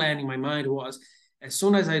one plan in my mind was as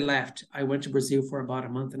soon as I left, I went to Brazil for about a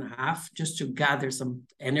month and a half just to gather some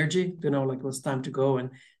energy, like it was time to go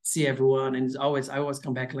and see everyone. And I always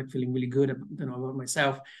come back like feeling really good, about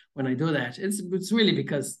myself when I do that. It's really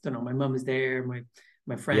because, my mom is there, my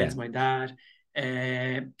Yeah. friends, my dad.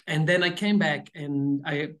 And then I came back and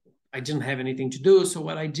I didn't have anything to do. So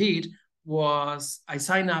what I did was I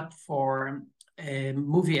signed up for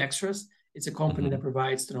movie extras. It's a company that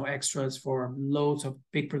provides, extras for loads of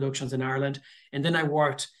big productions in Ireland. And then I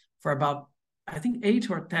worked for about, I think, 8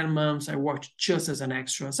 or 10 months. I worked just as an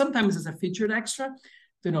extra, sometimes as a featured extra,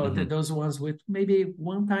 those ones with maybe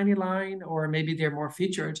one tiny line, or maybe they're more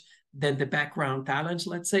featured than the background talent,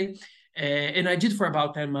 let's say. And I did for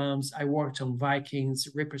about 10 months. I worked on Vikings,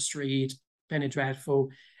 Ripper Street, Penny Dreadful.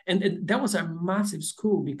 And that was a massive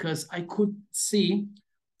school because I could see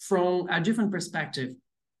from a different perspective.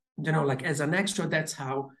 Like as an extra, that's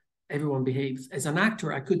how everyone behaves. As an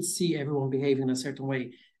actor, I could see everyone behaving in a certain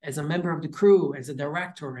way. As a member of the crew, as a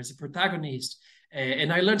director, as a protagonist.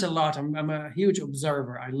 And I learned a lot. I'm a huge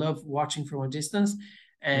observer. I love watching from a distance.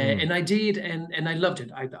 And I did, and I loved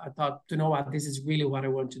it. I thought, what, this is really what I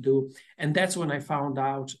want to do. And that's when I found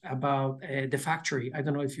out about The Factory. I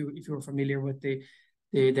don't know if you're familiar with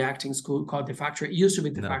the acting school called The Factory. It used to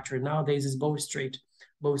be The Factory. Nowadays it's Bow Street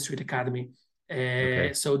Academy.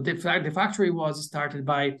 So the Factory was started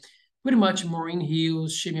by pretty much Maureen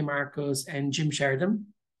Hughes, Shimi Marcos, and Jim Sheridan.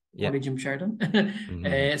 Only Jim Sheridan.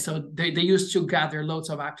 So they used to gather loads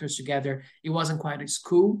of actors together. It wasn't quite a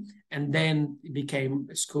school, and then it became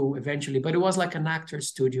a school eventually. But it was like an actor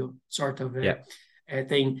studio sort of a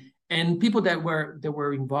thing. And people that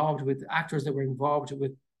were involved with actors that were involved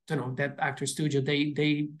with that actor studio,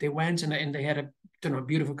 they went and they had a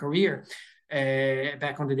beautiful career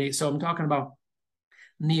back on the day. So I'm talking about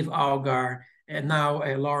Neve Algar, and now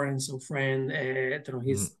Lawrence O'Friend.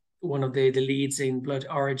 He's one of the leads in Blood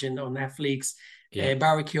Origin on Netflix.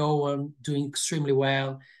 Barry Keoghan doing extremely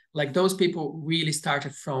well. Like those people really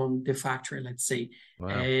started from The Factory, let's say.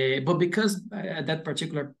 Wow. But because at that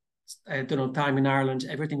particular time in Ireland,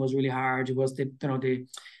 everything was really hard. It was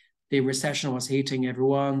the recession was hitting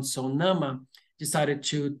everyone. So Nama decided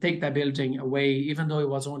to take that building away, even though it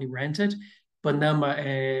was only rented. But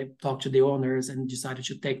Nama talked to the owners and decided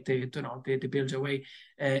to take the building away.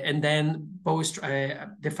 And then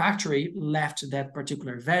The Factory left that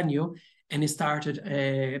particular venue, and it started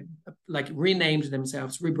rebranded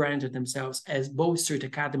themselves as Bow Street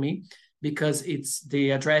Academy, because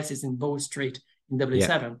the address is in Bow Street in Dublin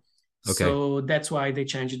 7. Okay. So that's why they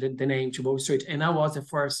changed the name to Bow Street. And I was the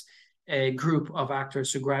first group of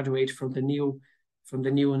actors to graduate from the new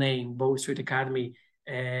name, Bow Street Academy,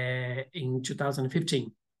 in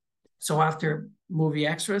 2015. So after movie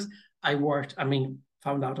extras,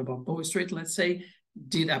 found out about Bow Street, let's say,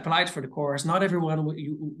 applied for the course. Not everyone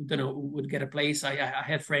would get a place. I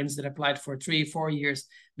had friends that applied for 3-4 years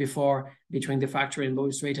between The Factory and Bow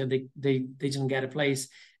Street, and they didn't get a place.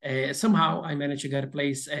 Somehow I managed to get a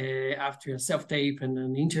place after a self-tape and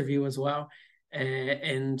an interview as well.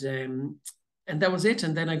 And that was it.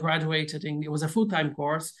 And then I graduated. It was a full-time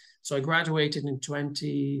course. So I graduated in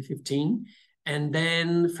 2015, and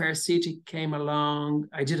then Fair City came along.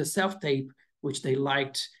 I did a self-tape, which they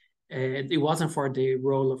liked. It wasn't for the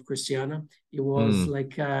role of Christiana. It was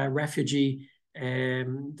like refugee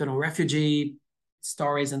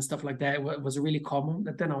stories and stuff like that. It was really common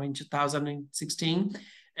in 2016.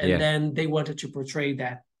 And then they wanted to portray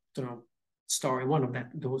that, story, one of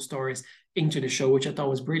those stories into the show, which I thought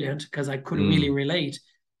was brilliant because I could really relate.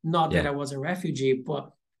 Not that I was a refugee,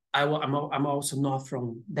 but I'm also not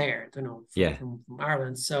from there, from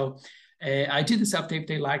Ireland. So I did the self-tape,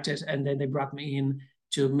 they liked it, and then they brought me in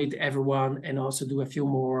to meet everyone and also do a few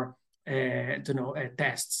more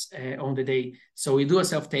tests on the day. So we do a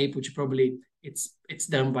self-tape, which probably it's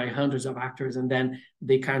done by hundreds of actors, and then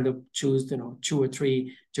they kind of choose 2 or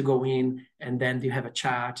 3 to go in, and then you have a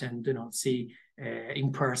chat and see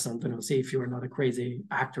in person, see if you're not a crazy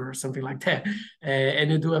actor or something like that. And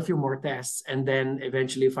you do a few more tests, and then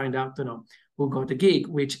eventually find out, who got the gig,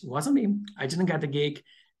 which wasn't me. I didn't get the gig.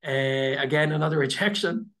 Again, another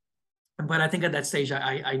rejection. But I think at that stage,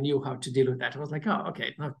 I knew how to deal with that. I was like, oh,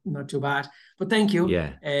 okay, not too bad. But thank you.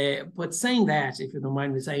 Yeah. But saying that, if you don't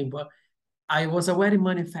mind me saying, but I was already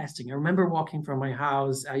manifesting. I remember walking from my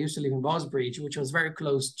house. I used to live in Bosbridge, which was very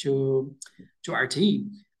close to RTE.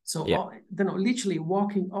 So, literally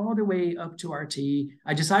walking all the way up to RTE,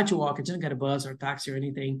 I decided to walk. I didn't get a bus or taxi or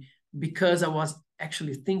anything because I was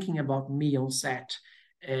actually thinking about me on set.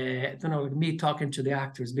 Me talking to the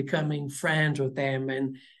actors, becoming friends with them,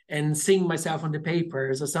 and seeing myself on the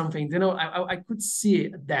papers or something. I could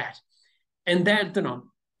see that. And that,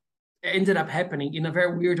 ended up happening in a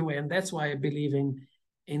very weird way. And that's why I believe in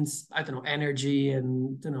I don't know, energy,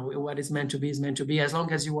 and what is meant to be is meant to be, as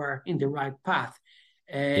long as you are in the right path.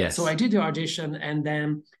 Yes. So I did the audition and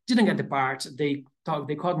then didn't get the part. They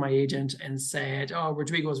called my agent and said, "Oh,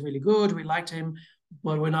 Rodrigo was really good. We liked him,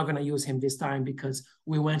 but we're not going to use him this time because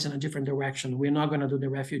we went in a different direction. We're not going to do the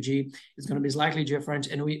refugee. It's going to be slightly different,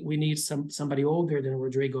 and we need somebody older than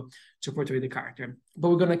Rodrigo to portray the character. But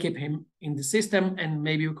we're going to keep him in the system, and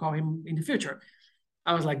maybe we'll call him in the future."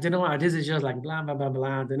 I was like, what? This is just like blah, blah, blah,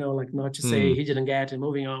 blah, like not to say he didn't get it,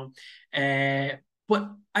 moving on. But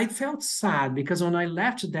I felt sad because when I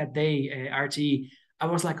left that day, RTE, I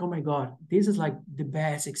was like, oh my God, this is like the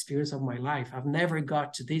best experience of my life. I've never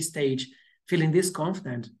got to this stage feeling this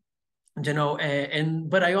confident,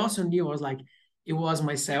 but I also knew, I was like, it was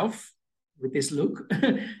myself with this look.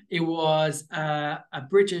 It was a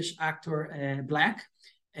British actor, black,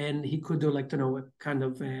 and he could do like, a kind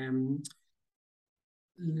of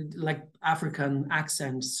like African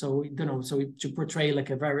accent. So, so to portray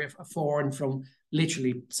like a very foreign from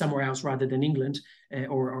literally somewhere else rather than England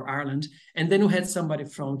or Ireland. And then we had somebody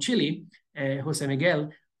from Chile, Jose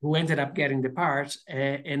Miguel, who ended up getting the part.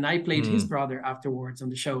 And I played his brother afterwards on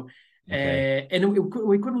the show. Okay. And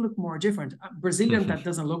we couldn't look more different. A Brazilian that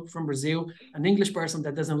doesn't look from Brazil, an English person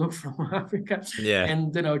that doesn't look from Africa. Yeah.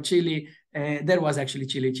 And, Chile, that was actually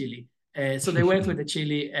Chile. So they went with the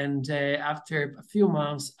Chile, and after a few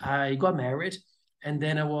months, I got married, and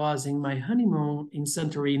then I was in my honeymoon in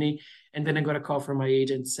Santorini, and then I got a call from my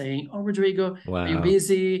agent saying, "Oh, Rodrigo, are you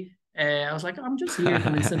busy?" I was like, "I'm just here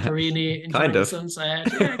in Santorini, enjoying the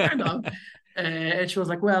sunset." Yeah, kind of. And she was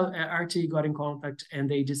like, "Well, RT got in contact,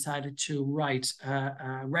 and they decided to write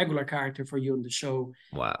a regular character for you on the show."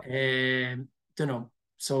 Wow.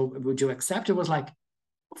 So would you accept? It was like,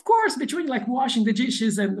 of course, between like washing the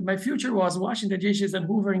dishes, and my future was washing the dishes and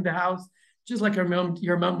hoovering the house, just like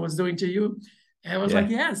your mom was doing to you. And I was like,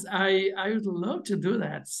 yes, I would love to do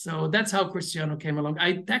that. So that's how Cristiano came along.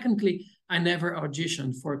 I never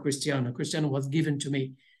auditioned for Cristiano. Cristiano was given to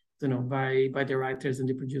me, by the writers and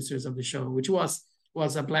the producers of the show, which was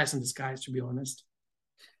a blessing in disguise, to be honest.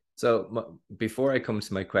 So before I come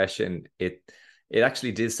to my question, it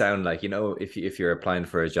actually did sound like, if you're applying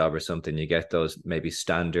for a job or something, you get those maybe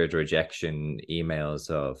standard rejection emails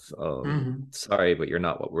of, sorry, but you're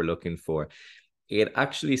not what we're looking for. It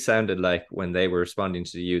actually sounded like when they were responding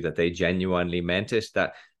to you that they genuinely meant it,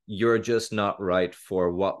 that you're just not right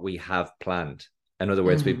for what we have planned. In other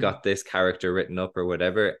words, we've got this character written up or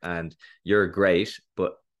whatever, and you're great,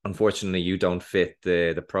 but unfortunately you don't fit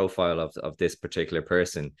the profile of this particular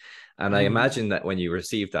person. And I imagine that when you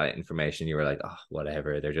received that information, you were like, oh,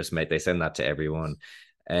 whatever, they send that to everyone.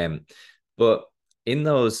 But in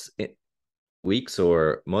those weeks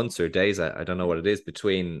or months or days, I don't know what it is,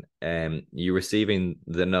 between you receiving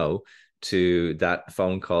the no to that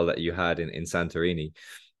phone call that you had in Santorini,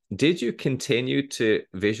 did you continue to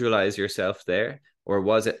visualize yourself there? Or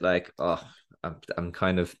was it like, oh, I'm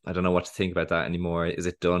kind of, I don't know what to think about that anymore. Is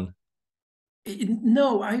it done?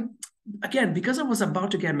 No, again, because I was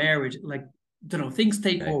about to get married, like, things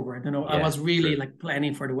take over. I was really like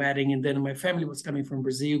planning for the wedding, and then my family was coming from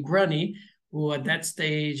Brazil. Granny, who at that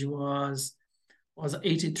stage was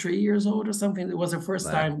 83 years old or something. It was the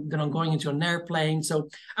first time going into an airplane. So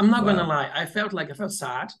I'm not gonna lie, I felt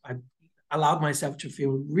sad. I allowed myself to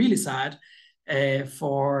feel really sad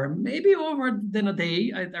for maybe over than a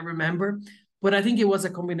day, I remember. But I think it was a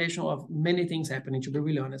combination of many things happening, to be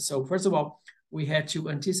really honest. So first of all, we had to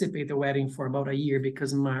anticipate the wedding for about a year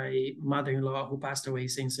because my mother-in-law, who passed away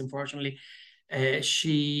since, unfortunately,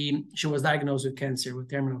 she was diagnosed with cancer, with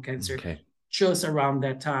terminal cancer, just around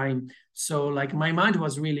that time. So like my mind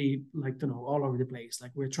was really like, all over the place.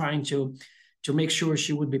 Like we're trying to make sure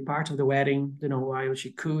she would be part of the wedding, while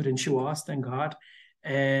she could, and she was, thank God.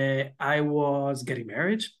 I was getting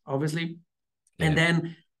married, obviously. Yeah. And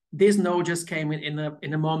then this no just came in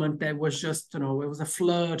a moment that was just, it was a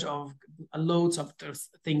flood of loads of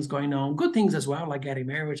things going on, good things as well, like getting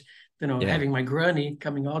married, having my granny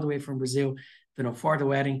coming all the way from Brazil, for the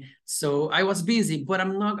wedding. So I was busy, but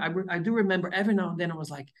I do remember every now and then I was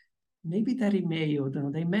like, maybe that email,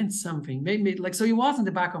 they meant something. Maybe like, so it was in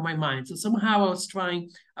the back of my mind. So somehow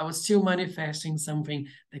I was still manifesting something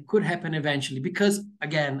that could happen eventually. Because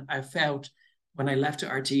again, I felt when I left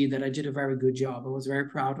RTE that I did a very good job. I was very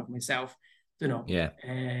proud of myself,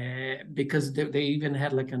 because they even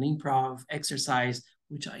had like an improv exercise,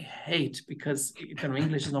 which I hate because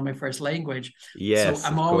English is not my first language. Yes, so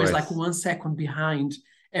I'm always like 1 second behind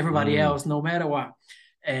everybody else, no matter what.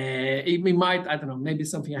 It might, I don't know, maybe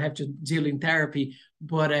something I have to deal in therapy,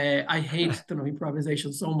 but I hate,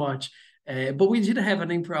 improvisation so much. But we did have an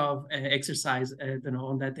improv exercise,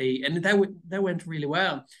 on that day, and that went really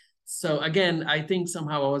well. So again, I think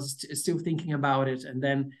somehow I was still thinking about it, and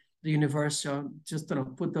then the universe just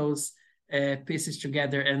put those pieces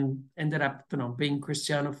together and ended up being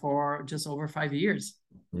Cristiano for just over 5 years.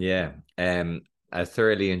 Yeah. A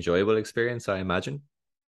thoroughly enjoyable experience, I imagine.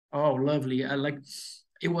 Oh, lovely.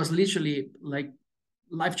 It was literally like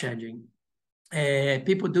life changing.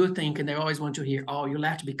 People do think, and they always want to hear, oh, you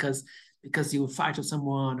left because you fight with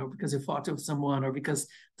someone, or because you fought with someone, or because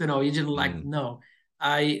you didn't like. No,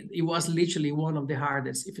 it was literally one of the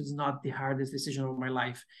hardest, if it's not the hardest decision of my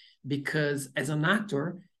life, because as an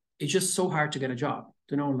actor, it's just so hard to get a job.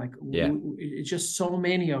 It's just so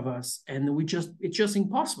many of us, and it's just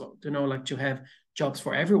impossible. To have jobs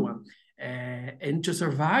for everyone, and to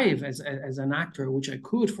survive as an actor, which I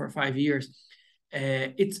could for 5 years.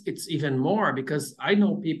 It's even more, because I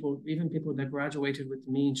know people that graduated with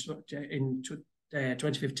me in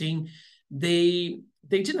 2015, they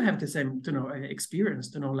didn't have the same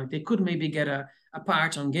experience. They could maybe get a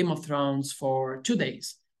part on Game of Thrones for 2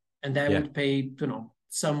 days, and that would pay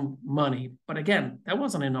some money. But again, that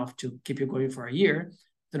wasn't enough to keep you going for a year.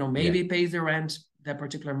 Maybe it pays the rent that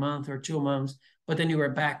particular month or 2 months, but then you were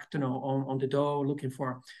back on the door looking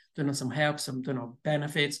for some help, some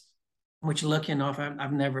benefits, which lucky enough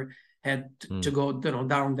I've never had to go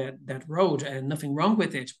down that road, and nothing wrong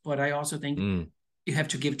with it. But I also think you have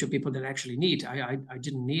to give to people that actually need. I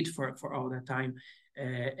didn't need for all that time,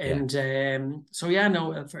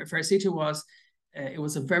 Fair City was it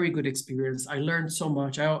was a very good experience. I learned so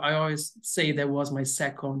much. I always say that was my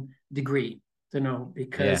second degree,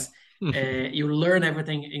 because you learn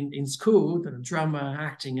everything in school, the drama,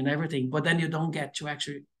 acting, and everything, but then you don't get to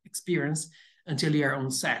actually experience until you're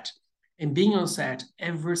on set. And being on set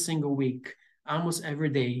every single week, almost every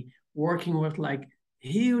day, working with like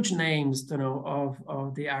huge names,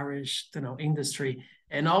 of the Irish, industry,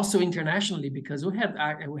 and also internationally, because we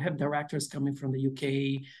have directors coming from the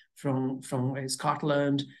UK, from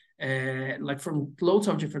Scotland, like from loads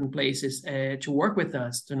of different places to work with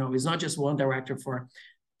us. It's not just one director for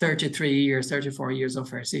 34 years of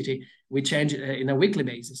Fair City. We change it in a weekly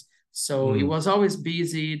basis. So it was always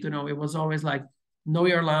busy. It was always like, know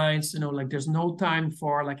your lines, like there's no time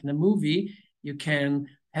for, like in a movie, you can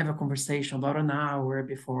have a conversation about an hour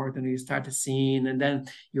before then you start the scene, and then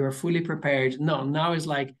you're fully prepared. No, now it's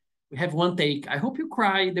like, we have one take. I hope you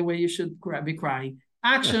cry the way you should be crying.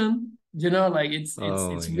 Action,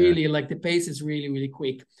 it's really like the pace is really, really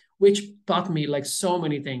quick, which taught me like so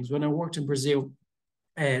many things. When I worked in Brazil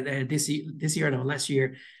last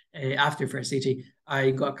year, after Fair City,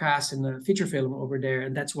 I got cast in a feature film over there,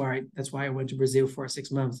 and that's why I went to Brazil for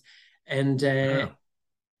 6 months. And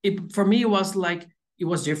for me, it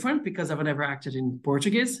was different because I've never acted in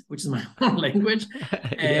Portuguese, which is my own language.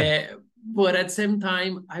 But at the same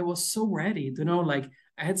time, I was so ready. Like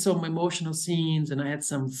I had some emotional scenes and I had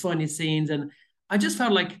some funny scenes, and I just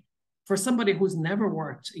felt like, for somebody who's never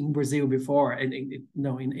worked in Brazil before and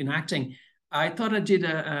in acting, I thought I did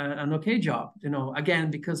an okay job,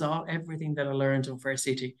 again, because of everything that I learned on Fair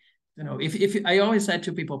City. If I always said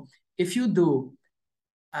to people, if you do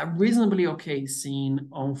a reasonably okay scene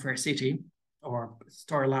on Fair City or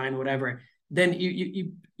storyline, whatever, then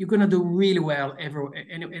you're gonna do really well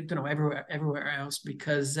everywhere else,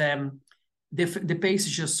 because the pace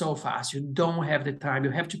is just so fast. You don't have the time.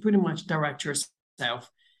 You have to pretty much direct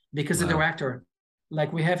yourself, because the director,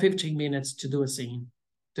 like, we have 15 minutes to do a scene.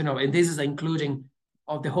 And this is including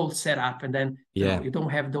of the whole setup, and then you don't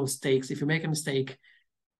have those takes. If you make a mistake,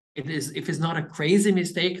 if it's not a crazy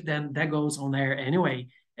mistake, then that goes on air anyway,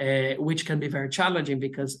 which can be very challenging,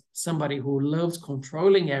 because somebody who loves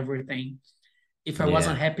controlling everything, if I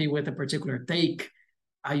wasn't happy with a particular take,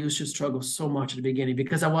 I used to struggle so much at the beginning,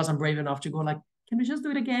 because I wasn't brave enough to go like, can we just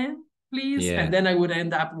do it again, please? And then I would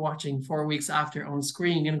end up watching 4 weeks after on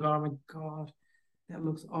screen and go, oh my God, that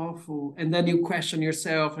looks awful. And then you question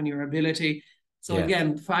yourself and your ability. So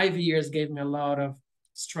again, 5 years gave me a lot of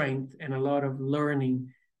strength and a lot of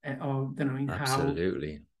learning of how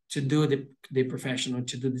to do the professional,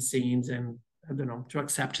 to do the scenes, and to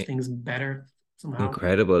accept things better somehow.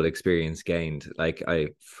 Incredible experience gained. Like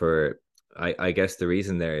I guess the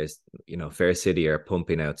reason there is, Fair City are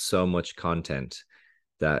pumping out so much content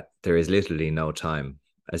that there is literally no time.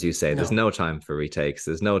 As you say, there's no time for retakes.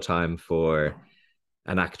 There's no time for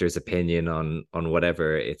an actor's opinion on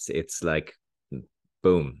whatever. It's like,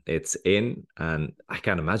 boom, it's in. And I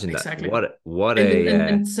can't imagine exactly. that.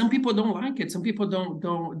 And some people don't like it. Some people don't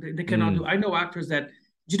they cannot do. I know actors that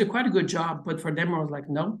did a quite a good job, but for them I was like,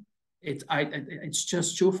 no, it's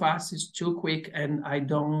just too fast, it's too quick, and I'm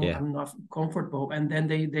not comfortable. And then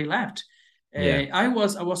they left. I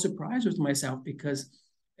was surprised with myself because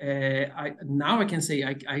I can say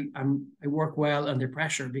I work well under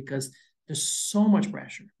pressure because there's so much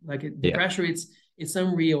pressure. Like the pressure, it's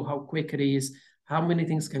unreal how quick it is, how many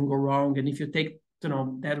things can go wrong, and if you take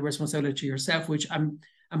that responsibility yourself, which I'm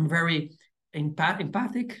very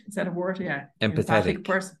empathic. Is that a word? Yeah. Empathetic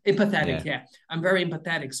person. Empathetic. Yeah. I'm very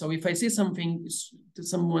empathetic. So if I see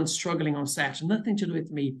someone struggling on set, nothing to do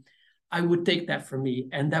with me, I would take that from me,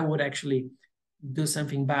 and that would actually do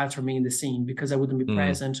something bad for me in the scene because I wouldn't be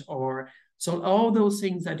present. So all those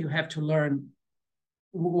things that you have to learn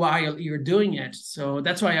while you're doing it. So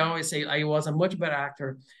that's why I always say I was a much better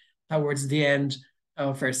actor towards the end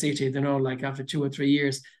of Fair City, like after 2 or 3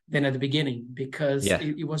 years than at the beginning, because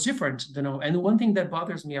it was different, And one thing that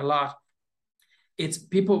bothers me a lot, it's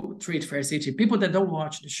people treat Fair City, people that don't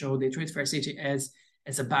watch the show, they treat Fair City as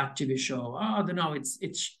a bad TV show. Oh,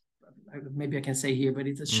 it's maybe I can say here, but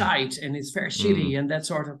it's a shite and it's Fair City and that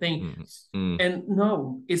sort of thing. And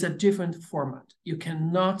no, it's a different format. You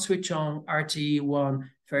cannot switch on RTE1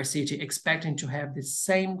 Fair City expecting to have the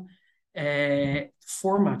same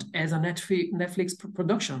format as a Netflix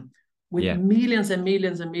production with millions and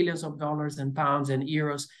millions and millions of dollars and pounds and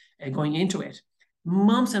euros going into it.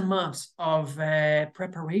 Months and months of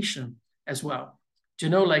preparation as well.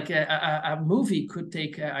 Like a movie could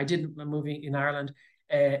take, I did a movie in Ireland,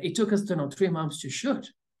 it took us 3 months to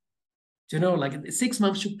shoot. Like 6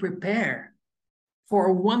 months to prepare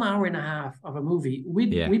for 1 hour and a half of a movie.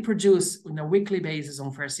 We produce on a weekly basis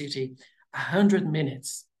on Fair City 100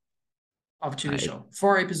 minutes of TV show,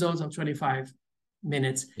 4 episodes of 25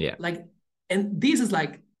 minutes. And this is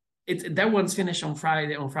like that one's finished on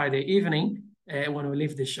Friday evening when we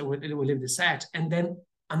leave the show, we leave the set, and then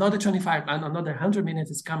another 25 and another 100 minutes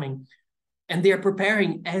is coming, and they are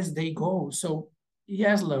preparing as they go. So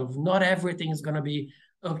yes, love, not everything is going to be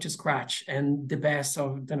up to scratch and the best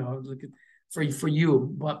of for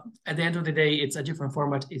you, but at the end of the day, it's a different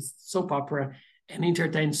format. It's soap opera and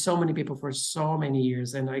entertained so many people for so many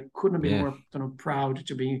years, and I couldn't be more proud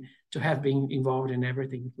to have been involved in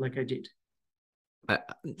everything like I did.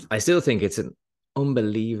 I still think it's an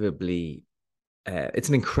unbelievably it's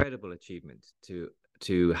an incredible achievement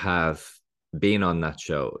to have been on that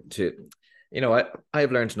show.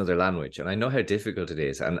 I've learned another language and I know how difficult it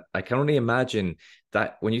is, and I can only imagine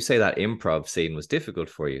that when you say that improv scene was difficult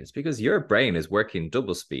for you, it's because your brain is working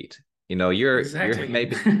double speed. You're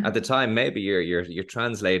maybe at the time, maybe you're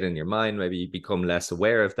translating your mind, maybe you become less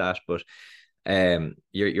aware of that, but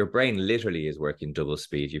your brain literally is working double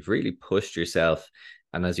speed. You've really pushed yourself,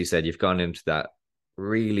 and as you said, you've gone into that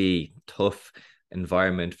really tough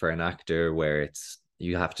environment for an actor where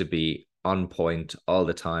you have to be on point all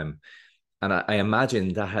the time. And I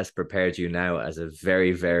imagine that has prepared you now as a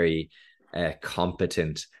very, very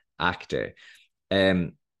competent actor.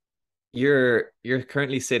 You're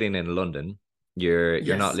currently sitting in London. You're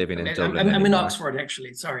not living in Dublin. I'm in Oxford,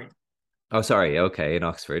 actually. Sorry. Oh, sorry. Okay, in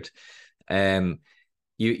Oxford.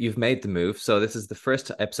 You've made the move. So this is the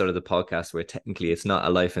first episode of the podcast where technically it's not a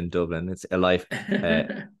life in Dublin. It's a life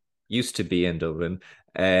used to be in Dublin,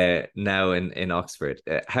 now in Oxford.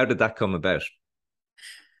 How did that come about?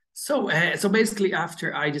 So basically,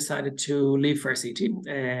 after I decided to leave Fair City,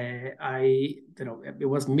 it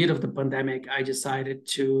was mid of the pandemic. I decided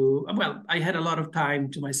I had a lot of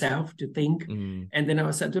time to myself to think, and then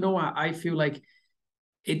I said, what? I feel like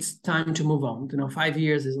it's time to move on. 5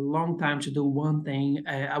 years is a long time to do one thing.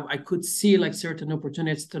 I could see like certain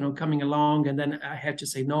opportunities, coming along, and then I had to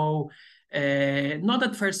say no. Not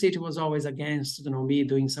that Fair City was always against, me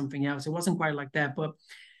doing something else. It wasn't quite like that, but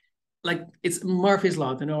like it's Murphy's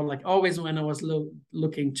Law, like always when I was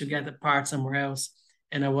looking to get a part somewhere else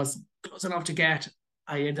and I was close enough to get,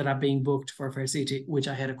 I ended up being booked for Fair City, which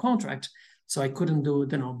I had a contract. So I couldn't do,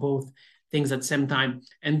 both things at the same time.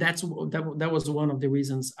 And that was one of the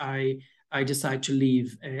reasons I decided to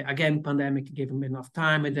leave. Again, pandemic gave me enough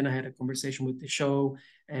time. And then I had a conversation with the show,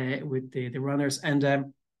 with the runners. And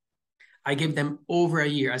I gave them over a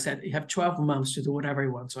year. I said, you have 12 months to do whatever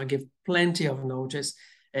you want. So I gave plenty of notice.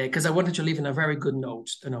 Because I wanted to leave in a very good note.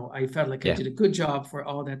 I felt like I did a good job for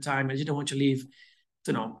all that time. I didn't want to leave.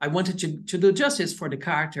 I wanted to do justice for the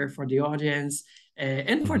character, for the audience,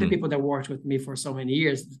 and for the people that worked with me for so many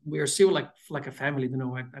years. We are still like a family.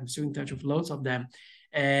 I'm still in touch with loads of them.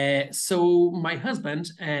 So my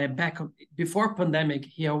husband, back before pandemic,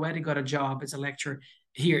 he already got a job as a lecturer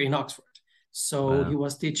here in Oxford. So he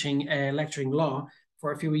was teaching lecturing law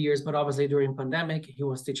for a few years, but obviously during pandemic, he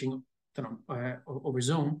was teaching over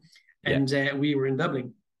Zoom, and we were in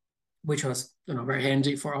Dublin, which was very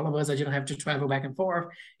handy for all of us. I didn't have to travel back and forth.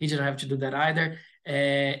 He didn't have to do that either.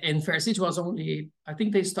 And Fair City was only, I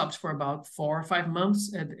think they stopped for about 4 or 5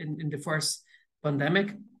 months in the first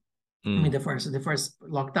pandemic. I mean, the first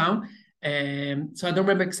lockdown. So I don't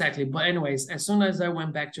remember exactly, but anyways, as soon as I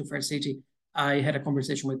went back to Fair City, I had a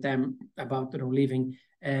conversation with them about leaving.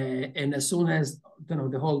 And as soon as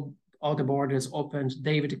all the borders opened,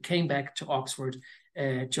 David came back to Oxford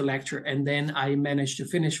to lecture, and then I managed to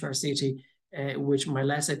finish Fair City, which my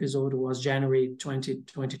last episode was January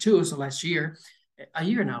 2022, so last year, a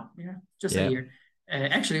year now, just a year.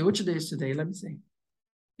 Actually, which day is today? Let me see.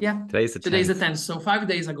 Yeah, today's the 10th. So 5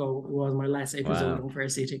 days ago was my last episode on Fair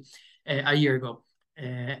City, a year ago,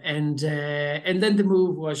 and then the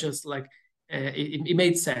move was just like. It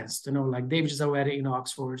made sense, like David is already in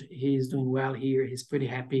Oxford. He's doing well here. He's pretty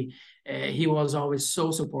happy. He was always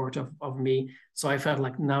so supportive of me. So I felt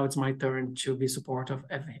like now it's my turn to be supportive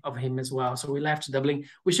of him as well. So we left Dublin.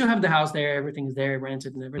 We still have the house there. Everything's there,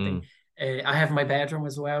 rented and everything. I have my bedroom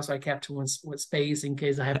as well. So I kept one space in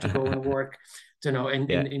case I have to go and work, in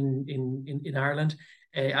Ireland.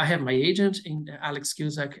 I have my agent, Alex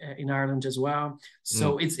Cusack, in Ireland as well.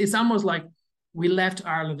 So it's almost like we left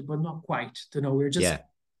Ireland, but not quite. We're just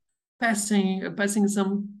passing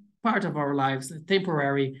some part of our lives, a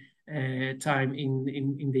temporary time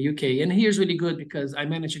in the UK. And here's really good because I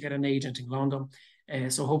managed to get an agent in London.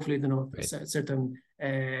 So hopefully, certain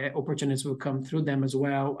opportunities will come through them as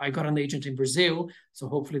well. I got an agent in Brazil, so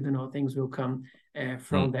hopefully, things will come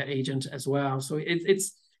from that agent as well. So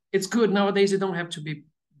it's good nowadays. You don't have to be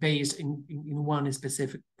based in one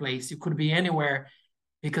specific place. You could be anywhere.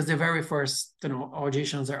 Because the very first,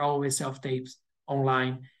 auditions are always self-tapes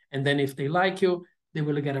online. And then if they like you, they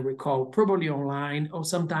will get a recall, probably online, or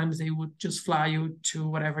sometimes they would just fly you to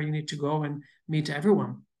whatever you need to go and meet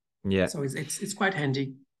everyone. Yeah. So it's quite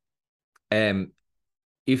handy.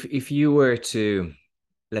 If you were to,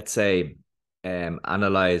 let's say,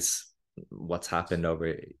 analyze what's happened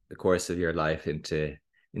over the course of your life into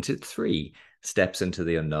 3 steps into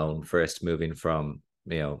the unknown, first moving from,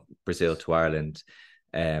 Brazil to Ireland,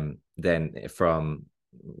 then from,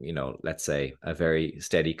 let's say a very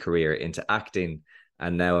steady career into acting,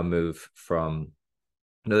 and now a move from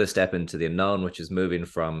another step into the unknown, which is moving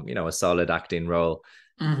from, a solid acting role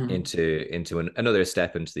into another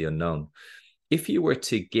step into the unknown. If you were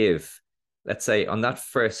to give, let's say, on that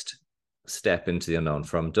first step into the unknown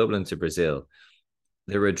from Dublin to Brazil,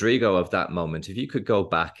 the Rodrigo of that moment, if you could go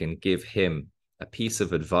back and give him a piece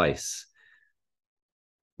of advice,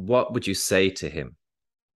 what would you say to him?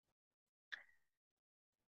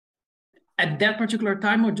 At that particular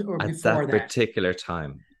time or before that? At that particular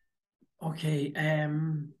time. Okay.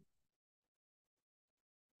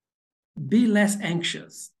 Be less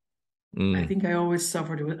anxious. I think I always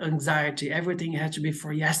suffered with anxiety. Everything had to be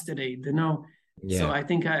for yesterday, So I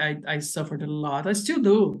think I suffered a lot. I still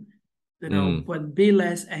do, but be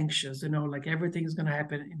less anxious, like everything is going to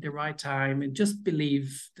happen in the right time, and just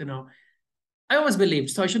believe, I always believed,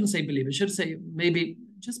 so I shouldn't say believe. I should say maybe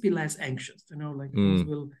just be less anxious, like things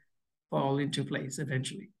will fall into place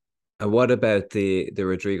eventually. And what about the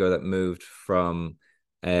Rodrigo that moved from,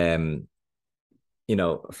 from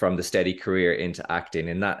the steady career into acting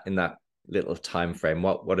in that little time frame?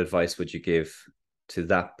 What advice would you give to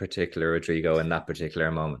that particular Rodrigo in that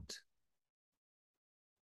particular moment?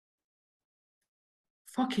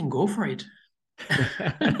 Fucking go for it.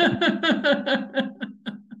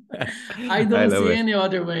 I don't see any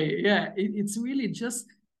other way. Yeah, it's really just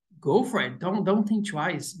go for it. Don't think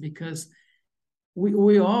twice, because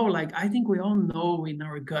we all, like, I think we all know in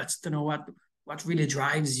our guts, what really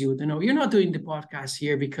drives you. You're not doing the podcast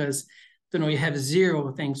here because you have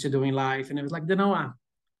 0 things to do in life, and it was like, I'm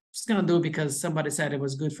just gonna do it because somebody said it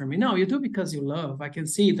was good for me. No, you do because you love. I can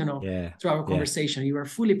see, through our conversation, you are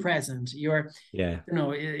fully present. You're,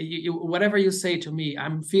 you, whatever you say to me,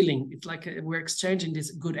 I'm feeling. It's like we're exchanging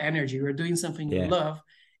this good energy. We're doing something you love,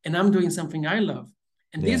 and I'm doing something I love,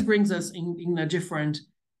 and this brings us in a different,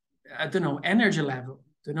 energy level.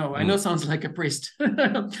 I know it sounds like a priest,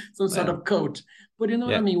 some sort of coach, but you know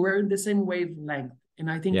what I mean. We're in the same wavelength,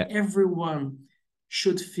 and I think everyone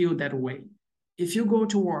should feel that way. If you go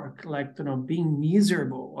to work like being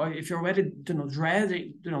miserable, or if you're already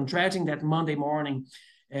dreading that Monday morning,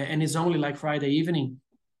 and it's only like Friday evening,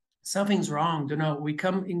 something's wrong. We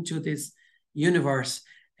come into this universe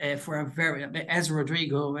for a very, as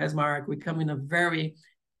Rodrigo, as Mark, we come in a very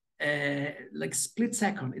like split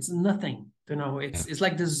second. It's nothing. It's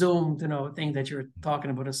like the Zoom thing that you're talking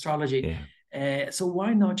about, astrology. So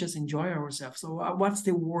why not just enjoy ourselves? So what's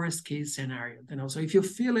the worst case scenario? So if you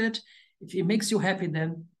feel it, if it makes you happy,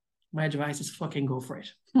 then my advice is fucking go for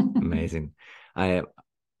it. Amazing.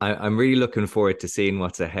 I'm really looking forward to seeing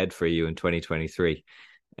what's ahead for you in 2023.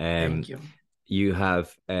 Thank you. You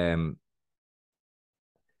have an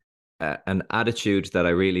attitude that I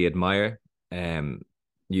really admire.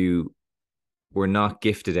 You were not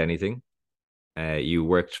gifted anything. You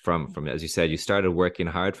worked from, as you said, you started working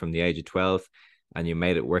hard from the age of 12 and you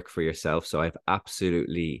made it work for yourself. So I have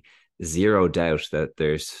absolutely zero doubt that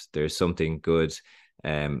there's something good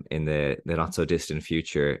in the not so distant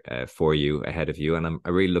future for you, ahead of you. And I'm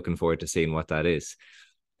really looking forward to seeing what that is.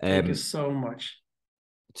 Thank you so much.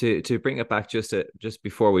 To bring it back just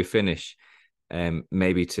before we finish,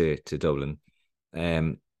 maybe to Dublin.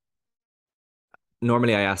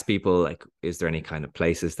 Normally I ask people, like, is there any kind of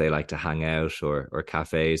places they like to hang out, or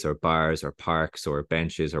cafes or bars or parks or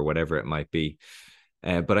benches or whatever it might be.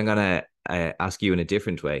 But I'm going to ask you in a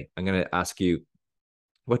different way. I'm going to ask you,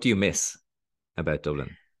 what do you miss about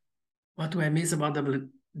Dublin? What do I miss about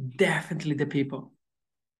Dublin? Definitely the people.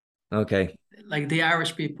 Okay. Like the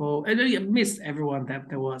Irish people. I miss everyone that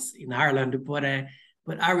there was in Ireland, but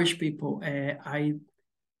Irish people, I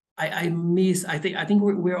miss. I think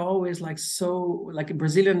we're always like, so like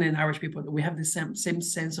Brazilian and Irish people. We have the same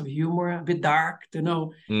sense of humor, a bit dark,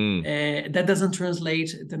 that doesn't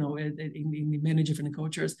translate, in many different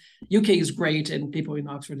cultures. UK is great, and people in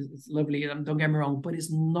Oxford is lovely. Don't get me wrong, but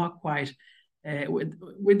it's not quite.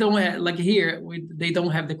 We don't have, like here. They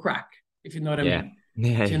don't have the crack, if you know what I mean.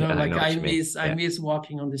 Yeah, like I I miss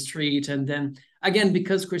walking on the street, and then again,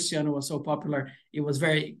 because Cristiano was so popular, it was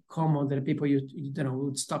very common that people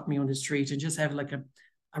would stop me on the street and just have like a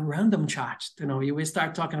random chat. You will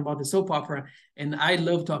start talking about the soap opera, and I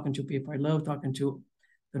love talking to people. I love talking to,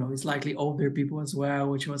 it's likely older people as well,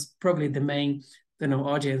 which was probably the main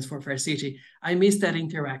audience for Fair City. I miss that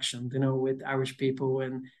interaction, with Irish people,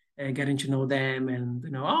 and getting to know them, and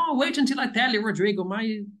oh, wait until I tell you, Rodrigo,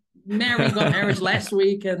 my Mary got married last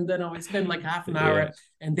week, and we spent like half an hour,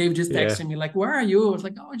 and Dave just texted me like, "Where are you?" I was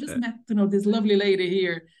like, "Oh, I just met this lovely lady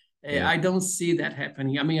here." I don't see that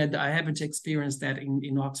happening. I mean, I haven't experienced that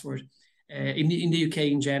in Oxford, in the UK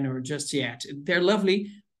in general just yet. They're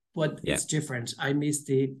lovely, but it's different. I miss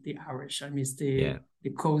the Irish. I miss the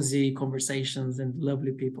cozy conversations and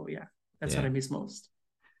lovely people. Yeah, that's what I miss most.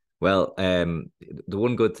 Well, the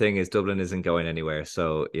one good thing is Dublin isn't going anywhere.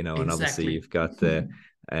 So, and obviously you've got the,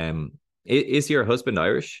 is your husband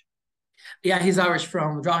Irish? Yeah, he's Irish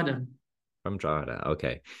from Drogheda. From Drogheda.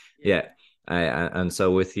 Okay. Yeah. And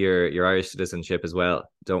so with your Irish citizenship as well,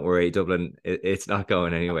 don't worry, Dublin, it's not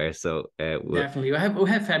going anywhere. So definitely. We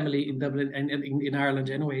have family in Dublin and in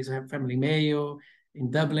Ireland anyways. We have family in Mayo,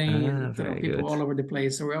 in Dublin, people all over the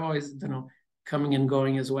place. So we're always, coming and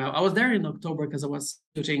going as well. I was there in October because I was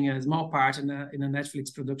shooting a small part in a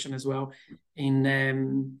Netflix production as well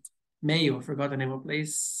in Mayo. I forgot the name of the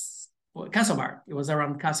place. Castlebar. It was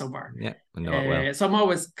around Castlebar. Yeah, I know it well. So I'm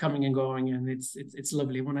always coming and going, and it's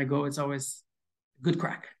lovely. When I go, it's always good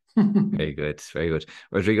crack. Very good, very good,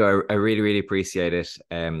 Rodrigo. I really, really appreciate it.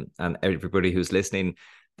 And everybody who's listening,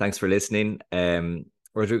 thanks for listening.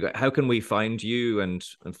 Rodrigo, how can we find you and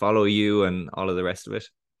follow you and all of the rest of it?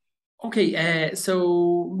 Okay,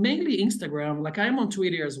 so mainly Instagram. Like I'm on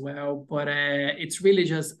Twitter as well, but it's really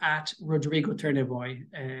just at Rodrigo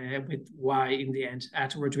Turneboy with Y in the end.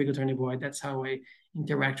 At Rodrigo Turneboy. That's how I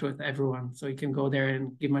interact with everyone. So you can go there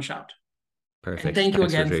and give me a shout. Perfect. And thank you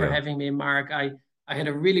again, Rodrigo, for having me, Mark. I had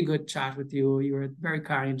a really good chat with you. You were very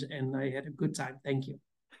kind, and I had a good time. Thank you.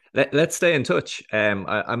 Let's stay in touch.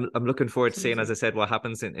 I'm looking forward to seeing, as I said, what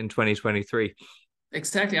happens in 2023.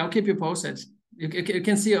 Exactly. I'll keep you posted. You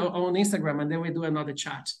can see on Instagram, and then we do another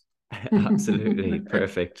chat. Absolutely.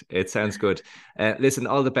 Perfect. It sounds good. Listen,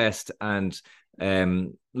 all the best, and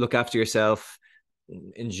look after yourself.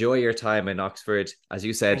 Enjoy your time in Oxford. As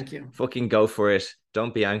you said, fucking go for it.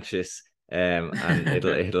 Don't be anxious. And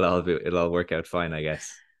it'll all work out fine, I guess.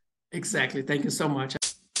 Exactly. Thank you so much.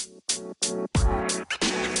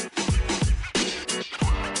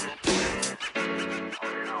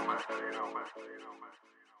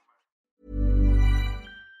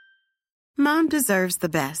 Mom deserves the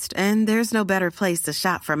best, and there's no better place to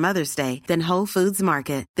shop for Mother's Day than Whole Foods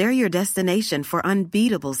Market. They're your destination for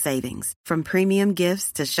unbeatable savings, from premium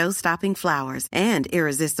gifts to show-stopping flowers and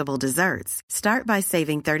irresistible desserts. Start by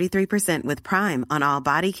saving 33% with Prime on all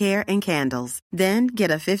body care and candles. Then get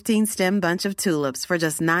a 15-stem bunch of tulips for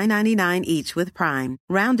just $9.99 each with Prime.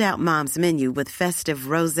 Round out Mom's menu with festive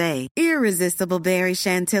rosé, irresistible berry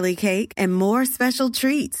chantilly cake, and more special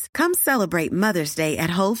treats. Come celebrate Mother's Day at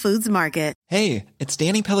Whole Foods Market. it. Hey, it's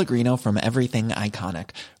Danny Pellegrino from Everything Iconic.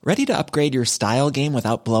 Ready to upgrade your style game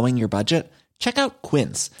without blowing your budget? Check out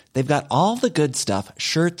Quince. They've got all the good stuff,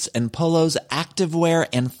 shirts and polos, activewear,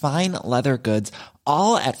 and fine leather goods,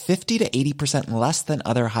 all at 50 to 80% less than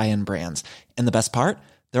other high-end brands. And the best part?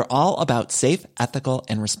 They're all about safe, ethical,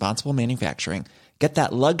 and responsible manufacturing. Get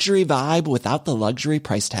that luxury vibe without the luxury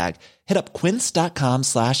price tag. Hit up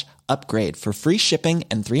quince.com/upgrade for free shipping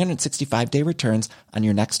and 365-day returns on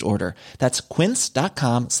your next order. That's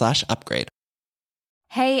quince.com/upgrade.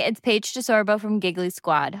 Hey, it's Paige DeSorbo from Giggly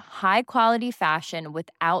Squad. High quality fashion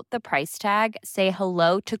without the price tag. Say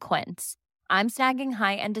hello to Quince. I'm snagging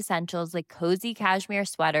high-end essentials like cozy cashmere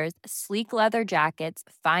sweaters, sleek leather jackets,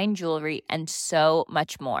 fine jewelry, and so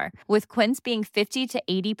much more. With Quince being 50 to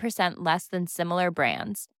 80% less than similar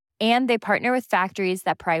brands. And they partner with factories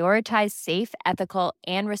that prioritize safe, ethical,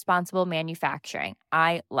 and responsible manufacturing.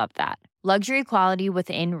 I love that. Luxury quality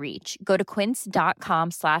within reach. Go to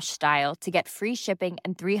quince.com/style to get free shipping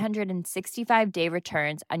and 365-day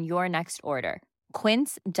returns on your next order.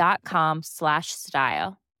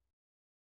 Quince.com/style.